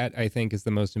 And that I think is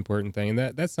the most important thing.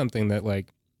 And that's something that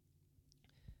like,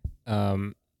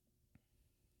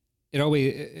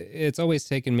 it's always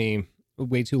taken me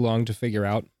way too long to figure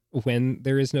out when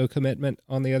there is no commitment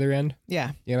on the other end.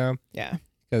 Yeah. You know? Yeah.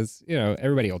 Because, you know,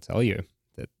 everybody will tell you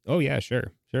that, oh yeah,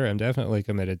 sure, I'm definitely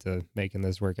committed to making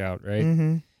this work out.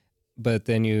 Right. But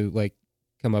then you like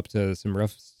come up to some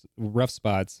rough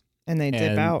spots and they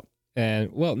dip out.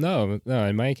 And well, no,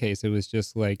 in my case, it was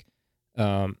just like,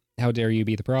 how dare you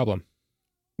be the problem?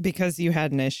 Because you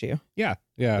had an issue. Yeah.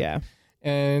 Yeah.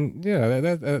 And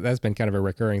that's been kind of a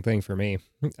recurring thing for me.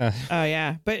 Oh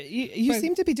yeah, but you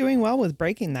seem to be doing well with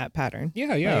breaking that pattern.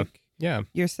 Yeah. Like, Yeah.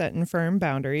 you're setting firm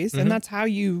boundaries, and that's how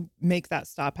you make that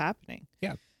stop happening.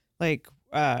 Yeah. Like,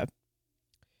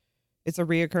 it's a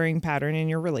reoccurring pattern in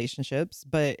your relationships,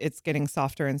 but it's getting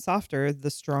softer and softer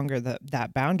the stronger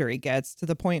that boundary gets, to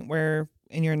the point where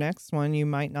in your next one, you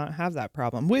might not have that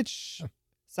problem. Which,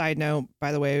 side note,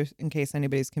 by the way, in case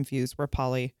anybody's confused, we're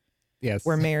poly. Yes.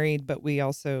 We're married, but we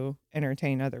also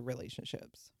entertain other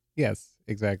relationships. Yes,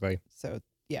 exactly. So,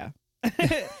 yeah.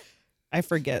 I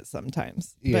forget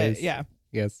sometimes. Yes. But yeah.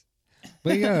 Yes.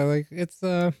 But yeah, like it's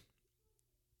I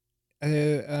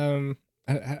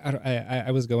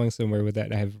was going somewhere with that,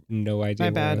 and I have no idea.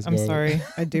 My where I bad. was I'm going. sorry.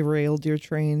 I derailed your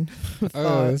train of Oh,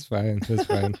 thought. that's fine. That's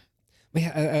fine. But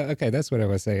yeah, okay, that's what I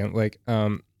was saying. Like,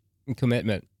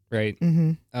 commitment, right?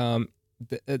 Mm-hmm.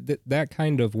 That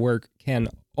kind of work can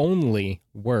only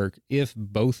work if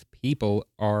both people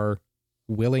are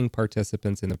willing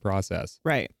participants in the process.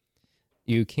 Right.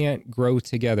 You can't grow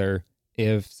together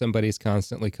if somebody's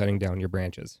constantly cutting down your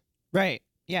branches. Right.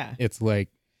 Yeah. It's like,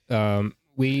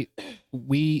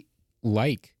 we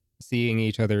like seeing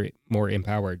each other more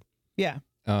empowered. Yeah.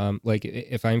 Like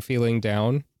if I'm feeling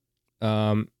down,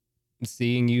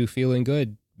 seeing you feeling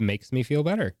good makes me feel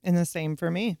better. And the same for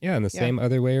me. Yeah, and the same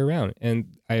other way around.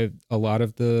 And I have a lot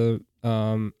of the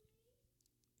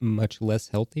much less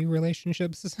healthy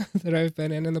relationships that I've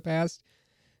been in the past.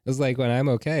 It's like when I'm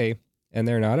okay and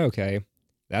they're not okay,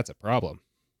 that's a problem.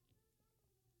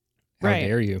 How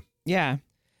dare you? Yeah.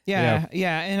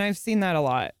 And I've seen that a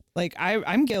lot. Like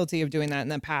I'm guilty of doing that in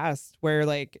the past, where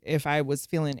like if I was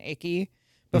feeling icky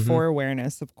before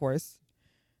awareness, of course,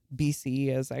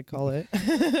 BC as I call it,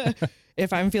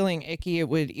 if I'm feeling icky, it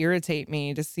would irritate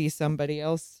me to see somebody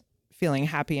else feeling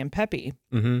happy and peppy.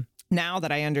 Mm-hmm. Now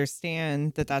that I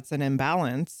understand that that's an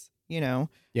imbalance,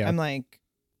 I'm like,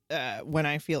 when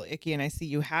I feel icky and I see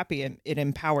you happy, it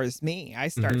empowers me. I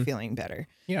start feeling better.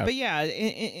 Yeah. But yeah,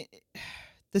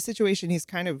 the situation he's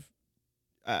kind of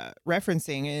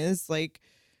referencing is like,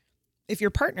 if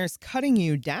your partner's cutting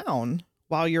you down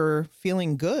while you're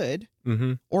feeling good,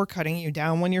 or cutting you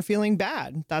down when you're feeling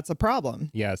bad, that's a problem.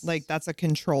 Yes. Like that's a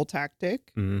control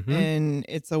tactic, and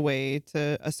it's a way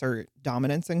to assert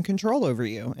dominance and control over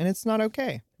you, and it's not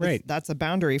okay. Right. That's a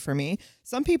boundary for me.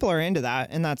 Some people are into that,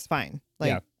 and that's fine.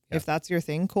 Like if that's your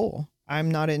thing, cool.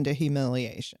 I'm not into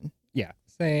humiliation. Yeah.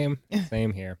 Same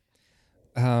here.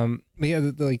 But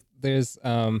yeah, like there's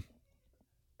some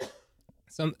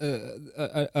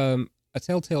a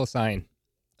telltale sign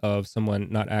of someone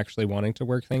not actually wanting to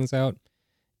work things out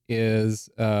is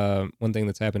one thing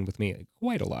that's happened with me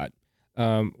quite a lot.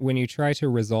 When you try to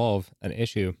resolve an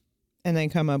issue, and then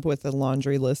come up with a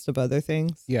laundry list of other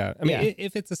things. Yeah, I mean,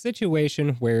 if it's a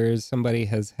situation where somebody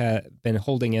has been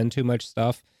holding in too much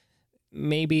stuff,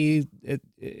 maybe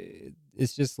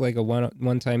it's just like a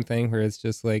one-time thing where it's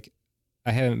just like,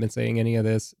 I haven't been saying any of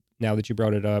this. Now that you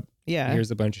brought it up, here's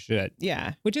a bunch of shit.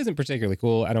 Yeah, which isn't particularly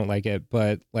cool. I don't like it,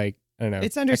 but like, I don't know.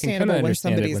 It's understandable when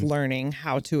somebody's learning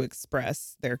how to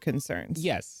express their concerns.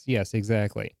 Yes,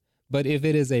 exactly. But if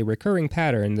it is a recurring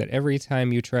pattern that every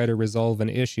time you try to resolve an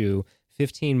issue,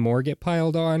 15 more get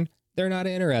piled on, they're not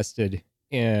interested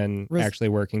in actually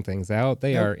working things out.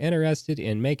 They are interested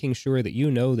in making sure that you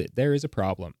know that there is a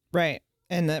problem. Right.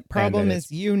 And the problem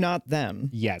is you, not them.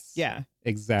 Yes. Yeah.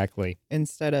 Exactly.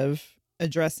 Instead of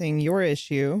addressing your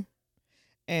issue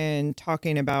and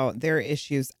talking about their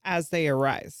issues as they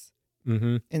arise.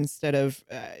 Instead of,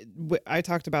 I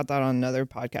talked about that on another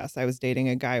podcast. I was dating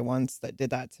a guy once that did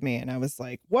that to me, and I was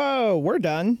like, whoa, we're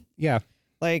done. Yeah.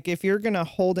 Like, if you're going to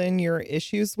hold in your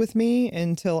issues with me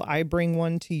until I bring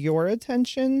one to your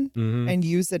attention and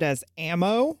use it as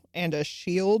ammo and a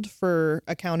shield for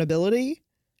accountability,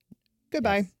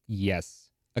 goodbye.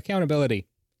 Yes. Accountability.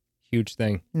 Huge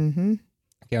thing.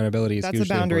 Accountability is That's a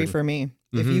boundary for me.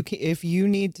 If you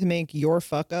need to make your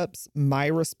fuck ups my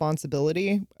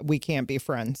responsibility, we can't be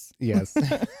friends. Yes.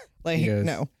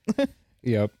 No.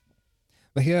 Yep.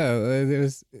 But yeah, it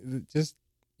was just,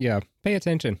 pay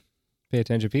attention. Pay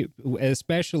attention.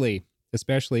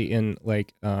 Especially in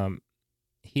like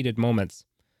heated moments.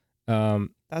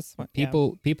 That's what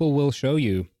people will show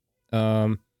you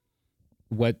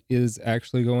what is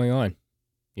actually going on.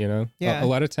 You know? Yeah. A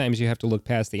lot of times you have to look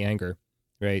past the anger.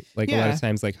 Right. Like a lot of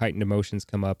times, like heightened emotions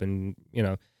come up, and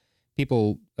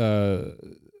people. I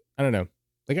don't know.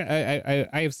 Like I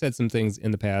have said some things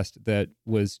in the past that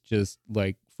was just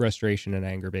like frustration and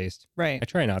anger based. Right. I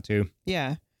try not to.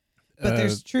 Yeah. But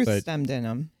there's truth stemmed in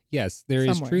them. Yes, there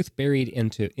is truth buried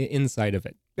inside of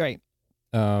it. Right.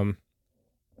 um,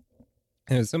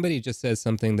 and if somebody just says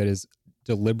something that is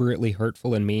deliberately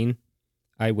hurtful and mean,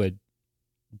 I would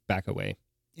back away.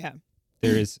 Yeah.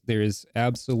 There is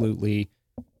absolutely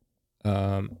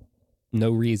no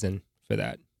reason for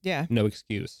that. Yeah. No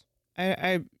excuse.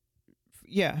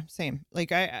 Yeah, same.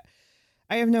 Like I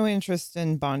have no interest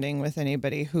in bonding with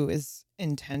anybody who is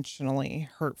intentionally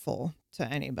hurtful to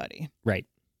anybody. Right.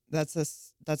 That's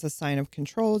a sign of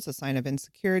control. It's a sign of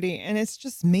insecurity, and it's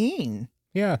just mean.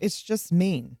 Yeah. It's just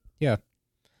mean. Yeah.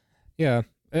 Yeah.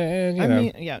 And, I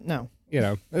mean, yeah, no.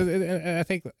 I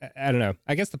think, I don't know.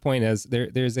 I guess the point is there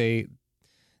is a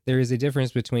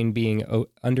difference between being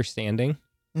understanding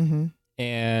Mm-hmm.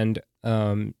 and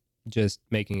just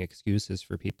making excuses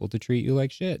for people to treat you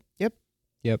like shit. Yep.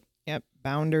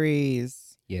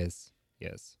 Boundaries. Yes.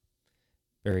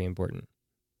 Very important.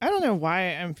 I don't know why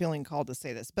I'm feeling called to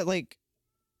say this, but like,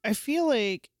 I feel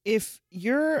like if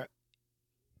you're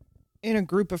in a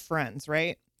group of friends,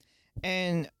 right?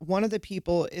 And one of the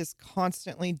people is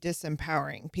constantly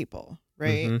disempowering people,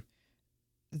 right? Mm-hmm.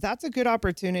 That's a good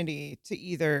opportunity to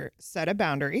either set a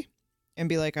boundary and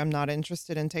be like, I'm not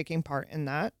interested in taking part in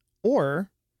that,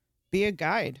 or be a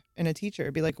guide and a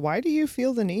teacher. Be like, why do you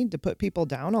feel the need to put people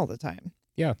down all the time?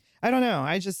 Yeah. I don't know.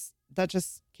 That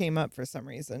just came up for some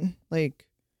reason. Like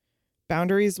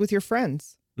boundaries with your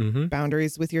friends, Mm-hmm.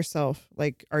 boundaries with yourself.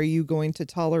 Like, are you going to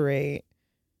tolerate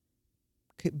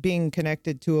being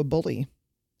connected to a bully?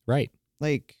 Right.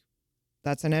 Like,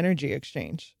 that's an energy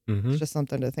exchange. Mm-hmm. It's just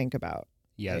something to think about.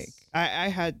 Yes. Like, I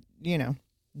had,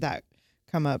 that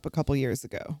come up a couple years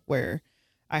ago where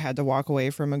I had to walk away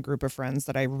from a group of friends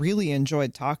that I really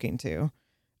enjoyed talking to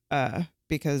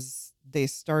because they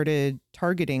started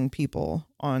targeting people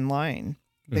online.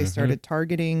 They Mm-hmm. started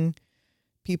targeting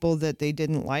people that they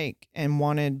didn't like and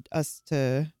wanted us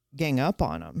to gang up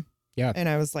on them. Yeah. And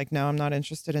I was like, no, I'm not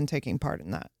interested in taking part in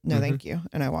that. No, Mm-hmm. thank you.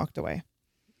 And I walked away.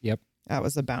 Yep. That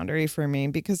was a boundary for me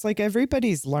because like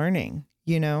everybody's learning,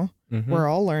 Mm-hmm. we're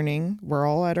all learning. We're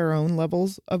all at our own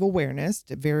levels of awareness,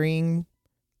 varying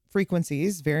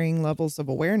frequencies, varying levels of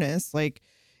awareness. Like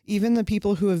even the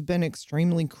people who have been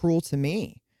extremely cruel to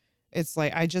me, it's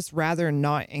like, I just rather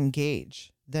not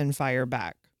engage than fire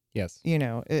back. Yes.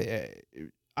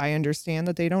 I understand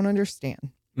that they don't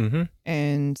understand. Mm-hmm.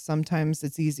 And sometimes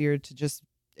it's easier to just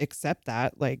accept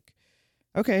that. Like,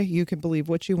 okay, you can believe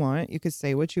what you want. You could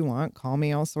say what you want. Call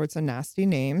me all sorts of nasty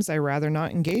names. I rather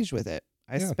not engage with it.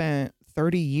 I spent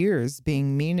 30 years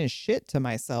being mean as shit to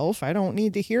myself. I don't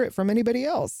need to hear it from anybody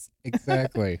else.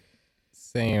 Exactly.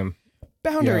 Same.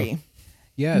 Boundary.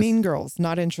 Yes. Mean girls,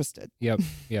 not interested. Yep.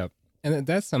 And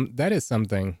that is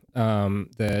something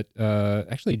that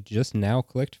actually just now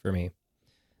clicked for me.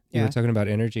 You were talking about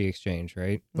energy exchange,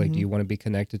 right? Like, Mhm. do you want to be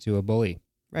connected to a bully?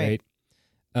 Right.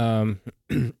 I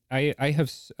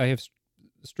have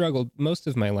struggled most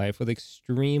of my life with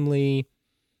extremely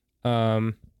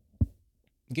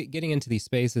getting into these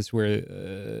spaces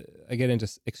where I get into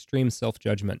extreme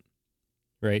self-judgment,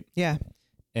 right? Yeah.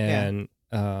 And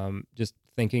just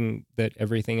thinking that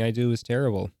everything I do is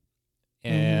terrible.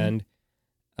 And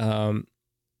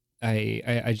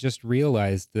I just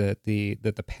realized that the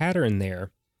pattern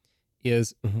there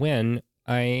is when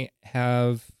I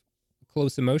have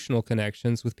close emotional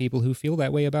connections with people who feel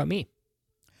that way about me.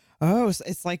 Oh, so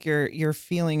it's like you're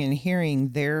feeling and hearing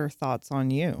their thoughts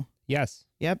on you. Yes.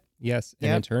 Yep. Yes.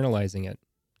 And internalizing it.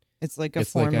 It's like a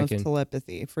form of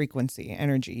telepathy, frequency,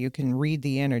 energy. You can read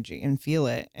the energy and feel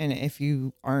it. And if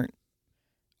you aren't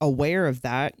aware of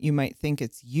that, you might think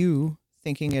it's you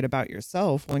thinking it about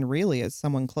yourself when really it's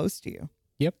someone close to you.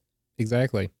 Yep.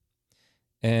 Exactly.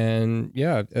 And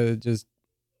just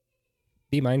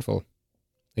be mindful.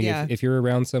 Like if you're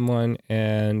around someone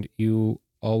and you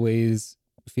always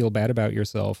feel bad about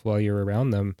yourself while you're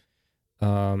around them,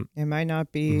 it might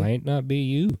not be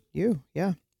you. Yeah.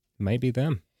 It might be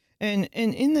them. And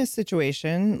in this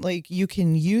situation, like you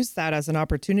can use that as an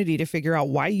opportunity to figure out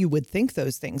why you would think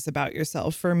those things about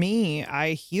yourself. For me,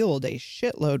 I healed a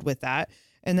shitload with that.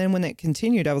 And then when it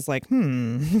continued, I was like,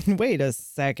 wait a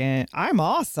second. I'm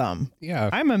awesome. Yeah.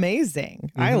 I'm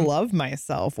amazing. I love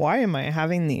myself. Why am I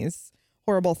having these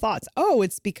horrible thoughts? Oh,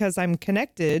 it's because I'm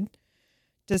connected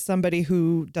to somebody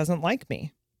who doesn't like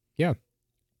me. Yeah.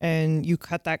 And you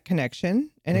cut that connection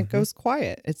and it goes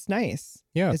quiet. It's nice.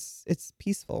 Yeah. It's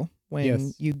peaceful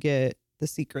when you get the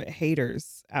secret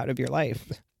haters out of your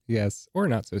life. Yes. Or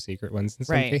not so secret ones in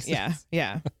some cases. Yeah.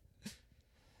 Yeah.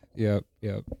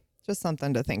 Yep. Just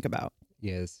something to think about.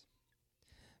 Yes.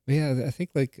 But yeah, I think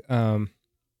like man,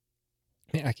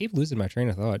 I keep losing my train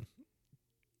of thought.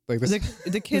 Like this,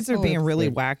 The kids are being really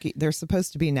wacky. They're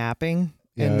supposed to be napping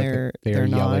and they are they're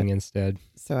yelling not. instead.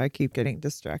 So I keep getting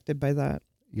distracted by that.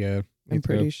 Yeah, me I'm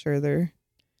pretty too. sure they're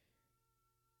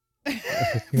God.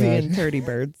 being 30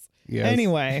 birds. Yes.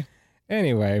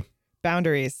 Anyway,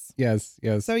 Boundaries. yes.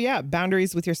 So yeah,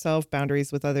 boundaries with yourself,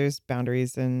 boundaries with others,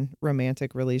 boundaries in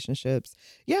romantic relationships.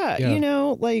 Yeah,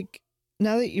 Yeah. like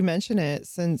now that you mention it,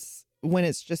 since when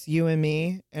it's just you and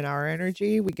me and our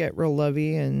energy, we get real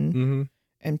lovey and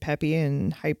Mm-hmm. peppy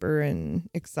and hyper and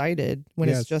excited when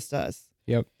it's Yes. just us.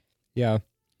 Yep. Yeah.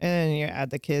 And then you add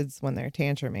the kids when they're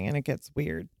tantruming and it gets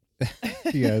weird.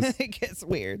 Yes. It gets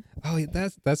weird. Oh,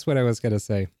 that's what I was gonna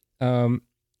say.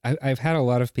 I've had a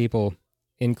lot of people,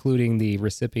 including the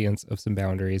recipients of some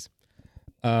boundaries,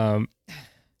 try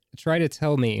to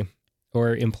tell me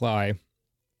or imply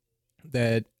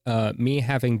that me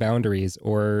having boundaries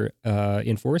or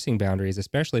enforcing boundaries,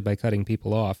 especially by cutting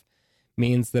people off,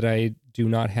 means that I do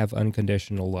not have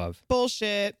unconditional love.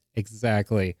 Bullshit.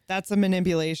 Exactly. That's a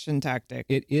manipulation tactic.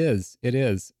 It is.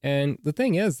 And the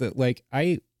thing is that, like,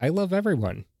 I love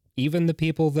everyone, even the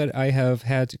people that I have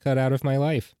had to cut out of my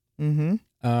life. Mm-hmm.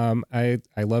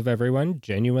 I love everyone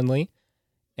genuinely.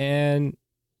 And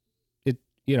it,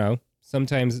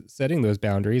 sometimes setting those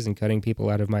boundaries and cutting people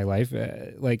out of my life,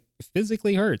 like,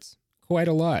 physically hurts quite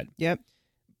a lot. Yep.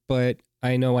 But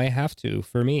I know I have to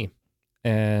for me.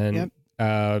 And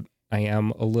I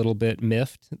am a little bit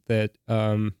miffed that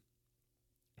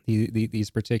these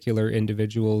particular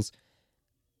individuals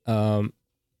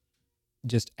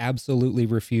just absolutely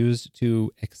refused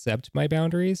to accept my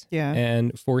boundaries. Yeah.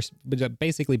 And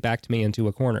basically backed me into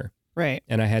a corner. Right.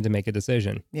 And I had to make a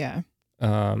decision. Yeah.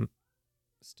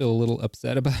 Still a little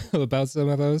upset about some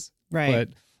of those. Right. But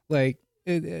like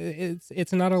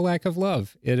it's not a lack of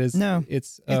love. It is. No.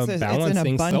 It's It's balancing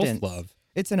an abundance. self-love.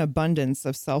 It's an abundance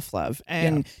of self-love.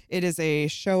 And it is a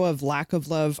show of lack of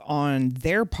love on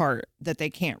their part that they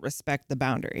can't respect the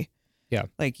boundary. Yeah.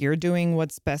 Like, you're doing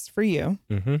what's best for you.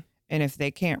 Mm-hmm. And if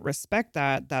they can't respect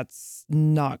that, that's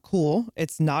not cool.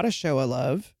 It's not a show of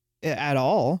love at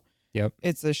all. Yep.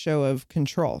 It's a show of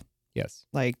control. Yes.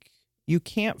 Like, you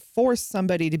can't force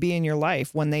somebody to be in your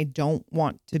life when they don't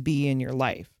want to be in your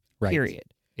life. Right. Period.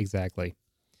 Exactly.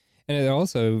 And it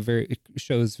also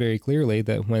shows very clearly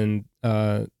that when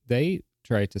they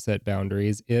try to set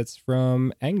boundaries, it's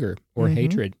from anger or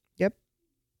hatred. Yep.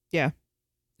 Yeah.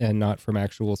 And not from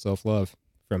actual self-love,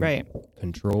 from Right.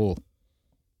 control.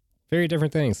 Very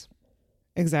different things.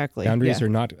 Exactly. Boundaries are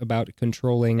not about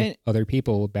controlling other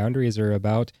people. Boundaries are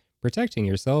about protecting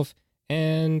yourself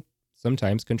and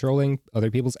sometimes controlling other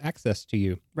people's access to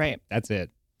you. Right. That's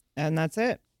it. And that's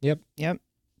it. Yep.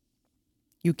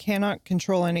 You cannot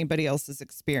control anybody else's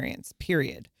experience,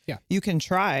 period. Yeah. You can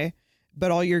try, but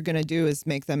all you're going to do is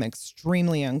make them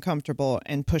extremely uncomfortable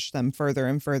and push them further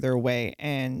and further away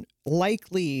and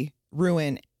likely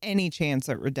ruin any chance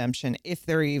at redemption, if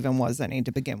there even was any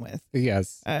to begin with.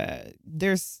 Yes.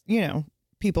 There's,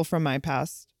 people from my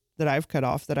past that I've cut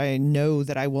off that I know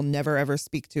that I will never, ever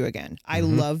speak to again. I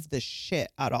love the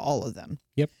shit out of all of them.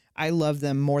 Yep. I love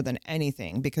them more than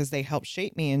anything because they help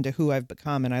shape me into who I've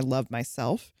become, and I love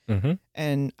myself. Mm-hmm.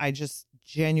 And I just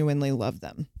genuinely love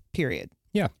them, period.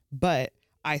 Yeah. But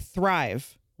I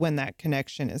thrive when that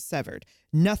connection is severed.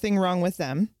 Nothing wrong with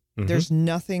them. Mm-hmm. There's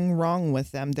nothing wrong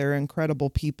with them. They're incredible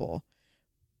people.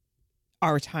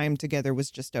 Our time together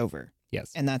was just over.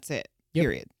 Yes. And that's it, Yep.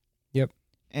 period. Yep.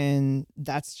 And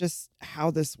that's just how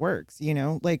this works,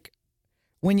 like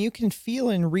when you can feel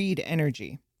and read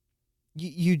energy,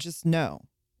 you just know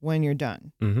when you're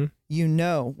done. Mm-hmm. You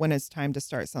know when it's time to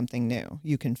start something new.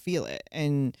 You can feel it.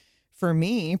 And for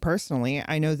me personally,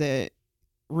 I know that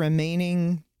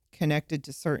remaining connected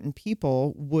to certain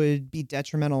people would be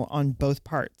detrimental on both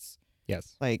parts.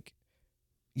 Yes. Like,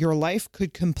 your life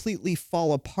could completely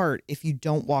fall apart if you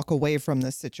don't walk away from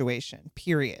this situation,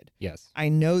 period. Yes. I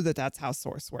know that that's how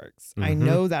source works. I Mm-hmm.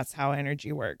 know that's how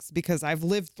energy works because I've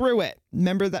lived through it.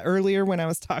 Remember that earlier when I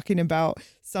was talking about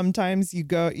sometimes you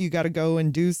got to go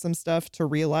and do some stuff to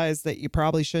realize that you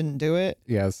probably shouldn't do it?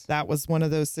 Yes. That was one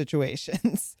of those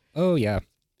situations. Oh, yeah.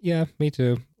 Yeah, me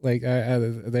too. Like,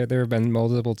 there have been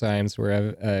multiple times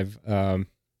where I've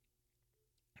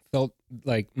felt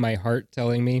like my heart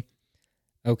telling me,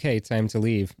 okay, time to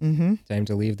leave. Mm-hmm. Time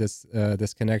to leave this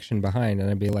connection behind. And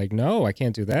I'd be like, no, I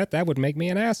can't do that. That would make me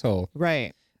an asshole.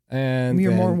 Right. And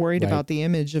you're then, more worried like, about the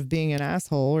image of being an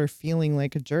asshole or feeling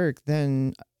like a jerk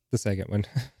than the second one.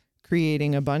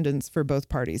 creating abundance for both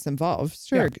parties involved.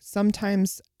 Sure. Yeah.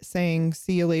 Sometimes saying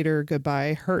see you later,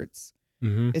 goodbye hurts.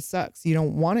 Mm-hmm. It sucks. You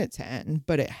don't want it to end,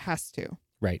 but it has to.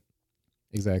 Right.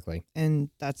 Exactly. And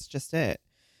that's just it.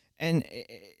 And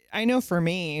I know for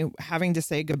me, having to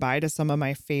say goodbye to some of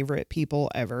my favorite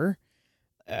people ever,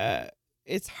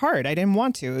 it's hard. I didn't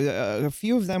want to. A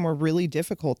few of them were really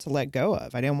difficult to let go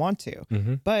of. I didn't want to.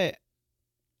 Mm-hmm. But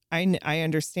I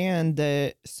understand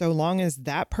that so long as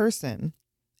that person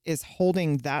is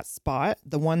holding that spot,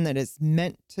 the one that is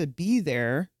meant to be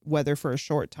there, whether for a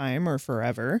short time or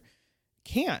forever,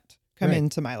 can't come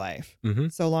into my life. Mm-hmm.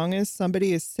 So long as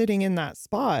somebody is sitting in that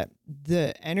spot,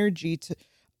 the energy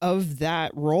of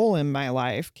that role in my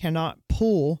life cannot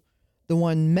pull the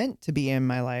one meant to be in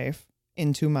my life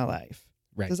into my life.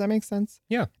 Right. Does that make sense?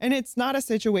 Yeah. And it's not a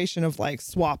situation of like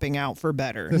swapping out for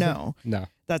better. No. No.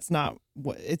 That's not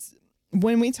what it's.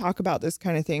 When we talk about this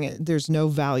kind of thing, there's no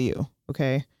value.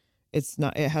 Okay. It's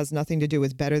not, it has nothing to do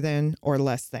with better than or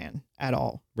less than at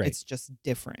all. Right. It's just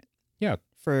different. Yeah.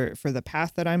 For the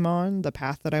path that I'm on, the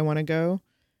path that I want to go,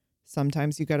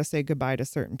 sometimes you got to say goodbye to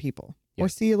certain people or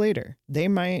see you later. They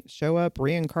might show up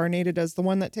reincarnated as the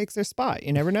one that takes their spot.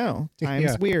 You never know.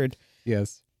 Time's weird.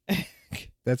 Yes.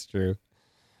 That's true.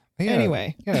 Yeah.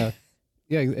 Anyway. Yeah.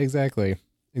 Yeah, exactly.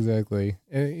 Exactly.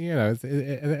 You know,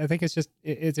 I think it's just,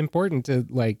 it's important to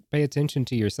like pay attention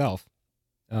to yourself.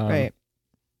 Right.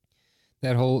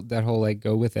 That whole like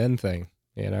go within thing,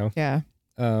 you know? Yeah.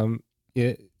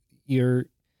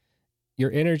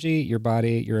 Your energy, your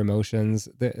body, your emotions,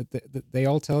 they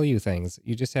all tell you things.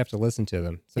 You just have to listen to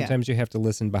them. Sometimes you have to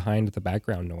listen behind the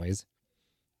background noise.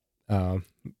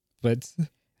 But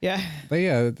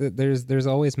yeah, there's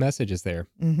always messages there.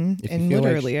 Mm-hmm. And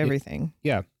literally everything.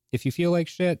 Yeah. If you feel like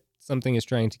shit, something is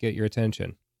trying to get your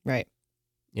attention. Right.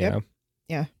 You know?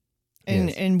 Yeah.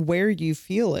 And where you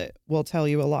feel it will tell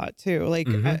you a lot too. Like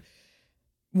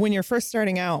when you're first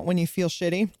starting out, when you feel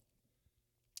shitty,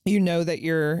 you know that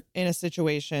you're in a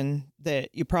situation that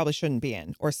you probably shouldn't be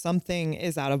in, or something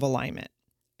is out of alignment.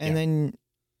 And then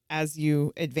as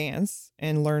you advance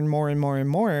and learn more and more and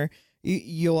more,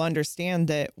 you'll understand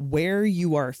that where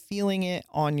you are feeling it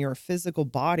on your physical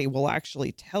body will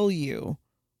actually tell you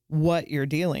what you're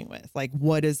dealing with, like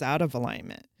what is out of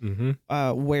alignment.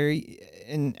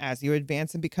 And as you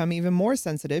advance and become even more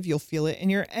sensitive, you'll feel it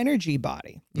in your energy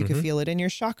body. You can feel it in your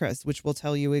chakras, which will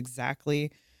tell you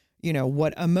exactly, you know,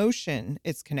 what emotion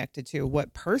it's connected to,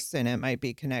 what person it might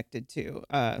be connected to,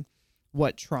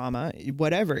 what trauma,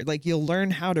 whatever. Like you'll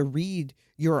learn how to read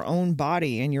your own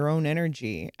body and your own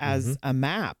energy as a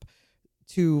map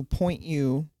to point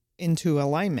you into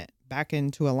alignment, back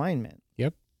into alignment.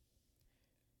 Yep.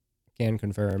 Can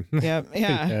confirm. Yeah.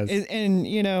 Yeah. Yes. And,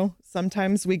 you know,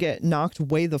 sometimes we get knocked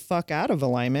way the fuck out of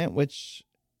alignment, which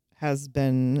has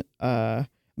been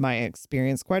my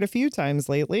experience quite a few times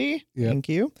lately. Yep. Thank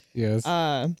you. Yes.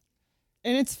 And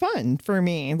it's fun for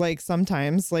me. Like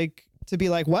sometimes like to be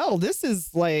like, well, this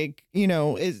is like, you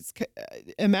know,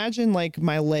 imagine like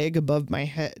my leg above my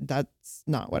head. That's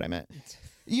not what I meant.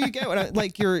 You get what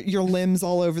like your limbs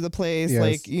all over the place. Yes.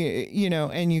 Like, you know,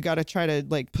 and you got to try to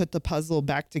like put the puzzle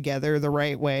back together the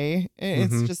right way.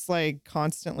 It's just like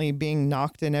constantly being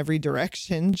knocked in every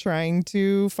direction, trying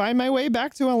to find my way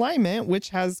back to alignment, which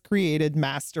has created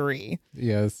mastery.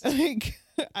 Yes. Like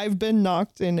I've been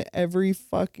knocked in every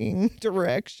fucking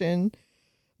direction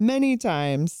many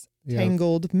times,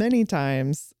 tangled many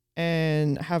times,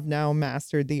 and have now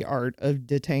mastered the art of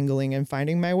detangling and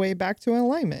finding my way back to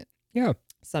alignment. Yeah.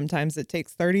 Sometimes it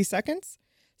takes 30 seconds.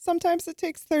 Sometimes it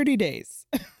takes 30 days.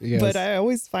 Yes. But I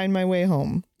always find my way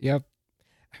home. Yep.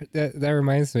 That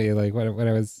reminds me, like when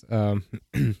I was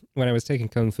when I was taking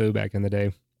kung fu back in the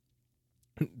day,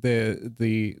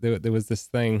 there was this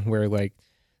thing where like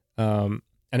I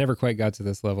never quite got to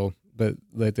this level, but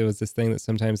like there was this thing that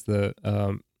sometimes for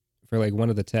like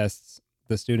one of the tests,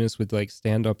 the students would like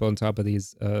stand up on top of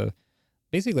these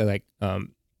basically like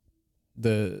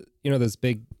those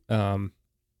big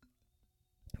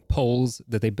poles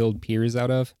that they build piers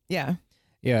out of. Yeah.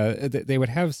 Yeah, they would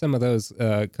have some of those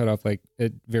cut off like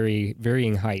at very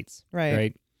varying heights.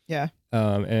 Right. Yeah.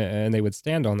 And they would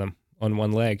stand on them on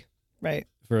one leg. Right.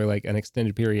 For like an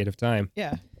extended period of time.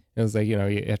 Yeah. It was like, you know,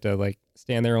 you have to like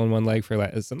stand there on one leg for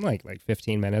like something like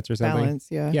 15 minutes or something. Balance.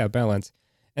 Yeah. Yeah, balance.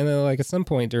 And then like at some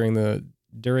point during the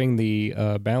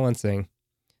balancing,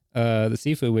 the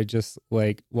Sifu would just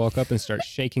like walk up and start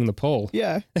shaking the pole.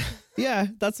 Yeah. Yeah.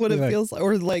 That's what it feels like.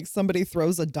 Or like somebody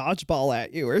throws a dodgeball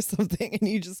at you or something and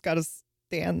you just got to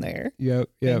stand there. Yep.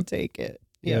 And take it.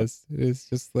 Yep. Yes. It's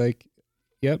just like,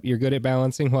 yep, you're good at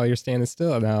balancing while you're standing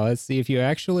still. Now let's see if you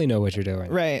actually know what you're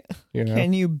doing. Right. You know?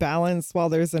 Can you balance while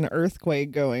there's an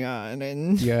earthquake going on?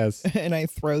 And yes. And I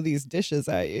throw these dishes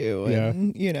at you.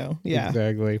 And, you know, yeah.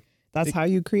 Exactly. That's how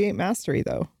you create mastery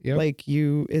though. Yep. Like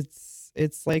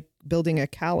it's like building a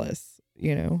callus.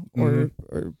 you know, or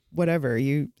whatever.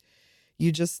 You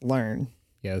just learn.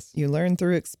 Yes. You learn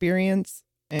through experience,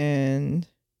 and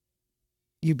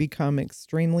you become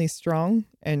extremely strong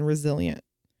and resilient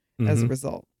as a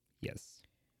result. Yes.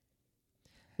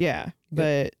 Yeah.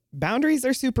 But boundaries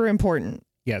are super important.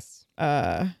 Yes.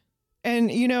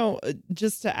 And you know,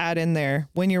 just to add in there,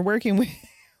 when you're working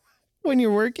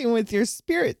with your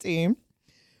spirit team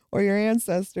or your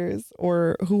ancestors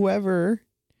or whoever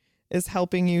is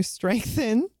helping you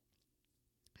strengthen,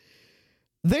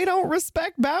 they don't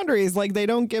respect boundaries. Like, they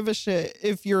don't give a shit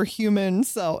if you're human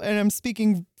self. And I'm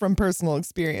speaking from personal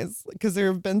experience, because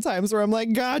there have been times where I'm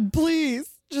like, God, please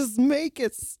just make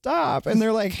it stop. And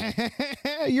they're like,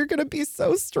 you're going to be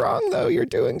so strong, though. You're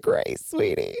doing great,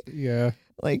 sweetie. Yeah.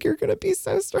 Like, you're going to be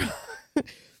so strong.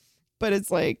 But it's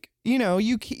like, you know,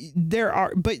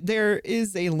 there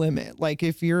is a limit. Like,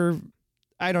 if you're,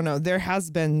 I don't know, there has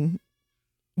been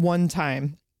one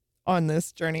time on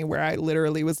this journey where I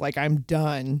literally was like, I'm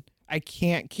done. I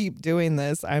can't keep doing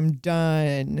this. I'm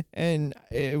done. And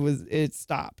it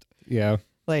stopped. Yeah.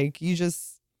 Like, you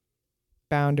just,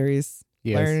 boundaries.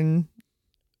 Yes. Learn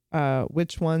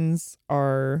which ones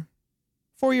are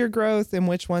for your growth and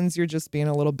which ones you're just being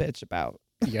a little bitch about.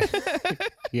 Yeah.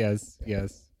 Yes.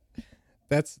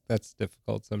 That's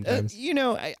difficult sometimes. You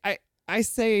know, I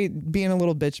say being a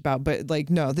little bitch about, but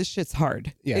like, no, this shit's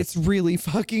hard. Yes. It's really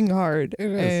fucking hard.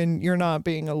 It is. And you're not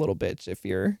being a little bitch if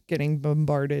you're getting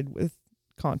bombarded with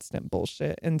constant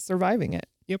bullshit and surviving it.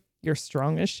 Yep. You're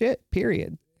strong as shit,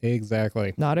 period.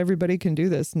 Exactly. Not everybody can do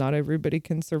this. Not everybody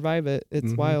can survive it.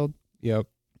 It's wild. Yep.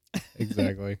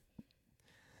 Exactly.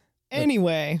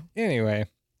 Anyway, I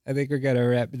think we're going to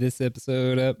wrap this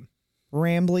episode up.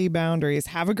 Rambly boundaries.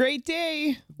 Have a great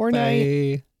day or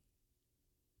night.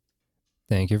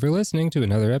 Thank you for listening to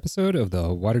another episode of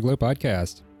the Waterglow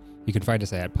Podcast. You can find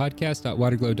us at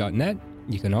podcast.waterglow.net.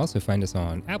 You can also find us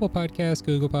on Apple Podcasts,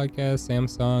 Google Podcasts,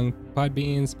 Samsung,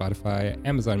 Podbean, Spotify,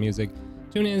 Amazon Music,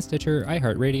 TuneIn, Stitcher,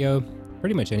 iHeartRadio.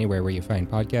 Pretty much anywhere where you find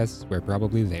podcasts, we're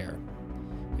probably there.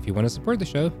 If you want to support the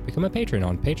show, become a patron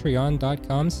on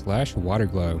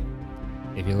patreon.com/waterglow.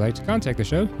 If you'd like to contact the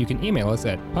show, you can email us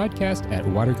at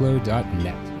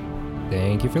podcast@waterglow.net.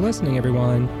 Thank you for listening,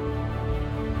 everyone.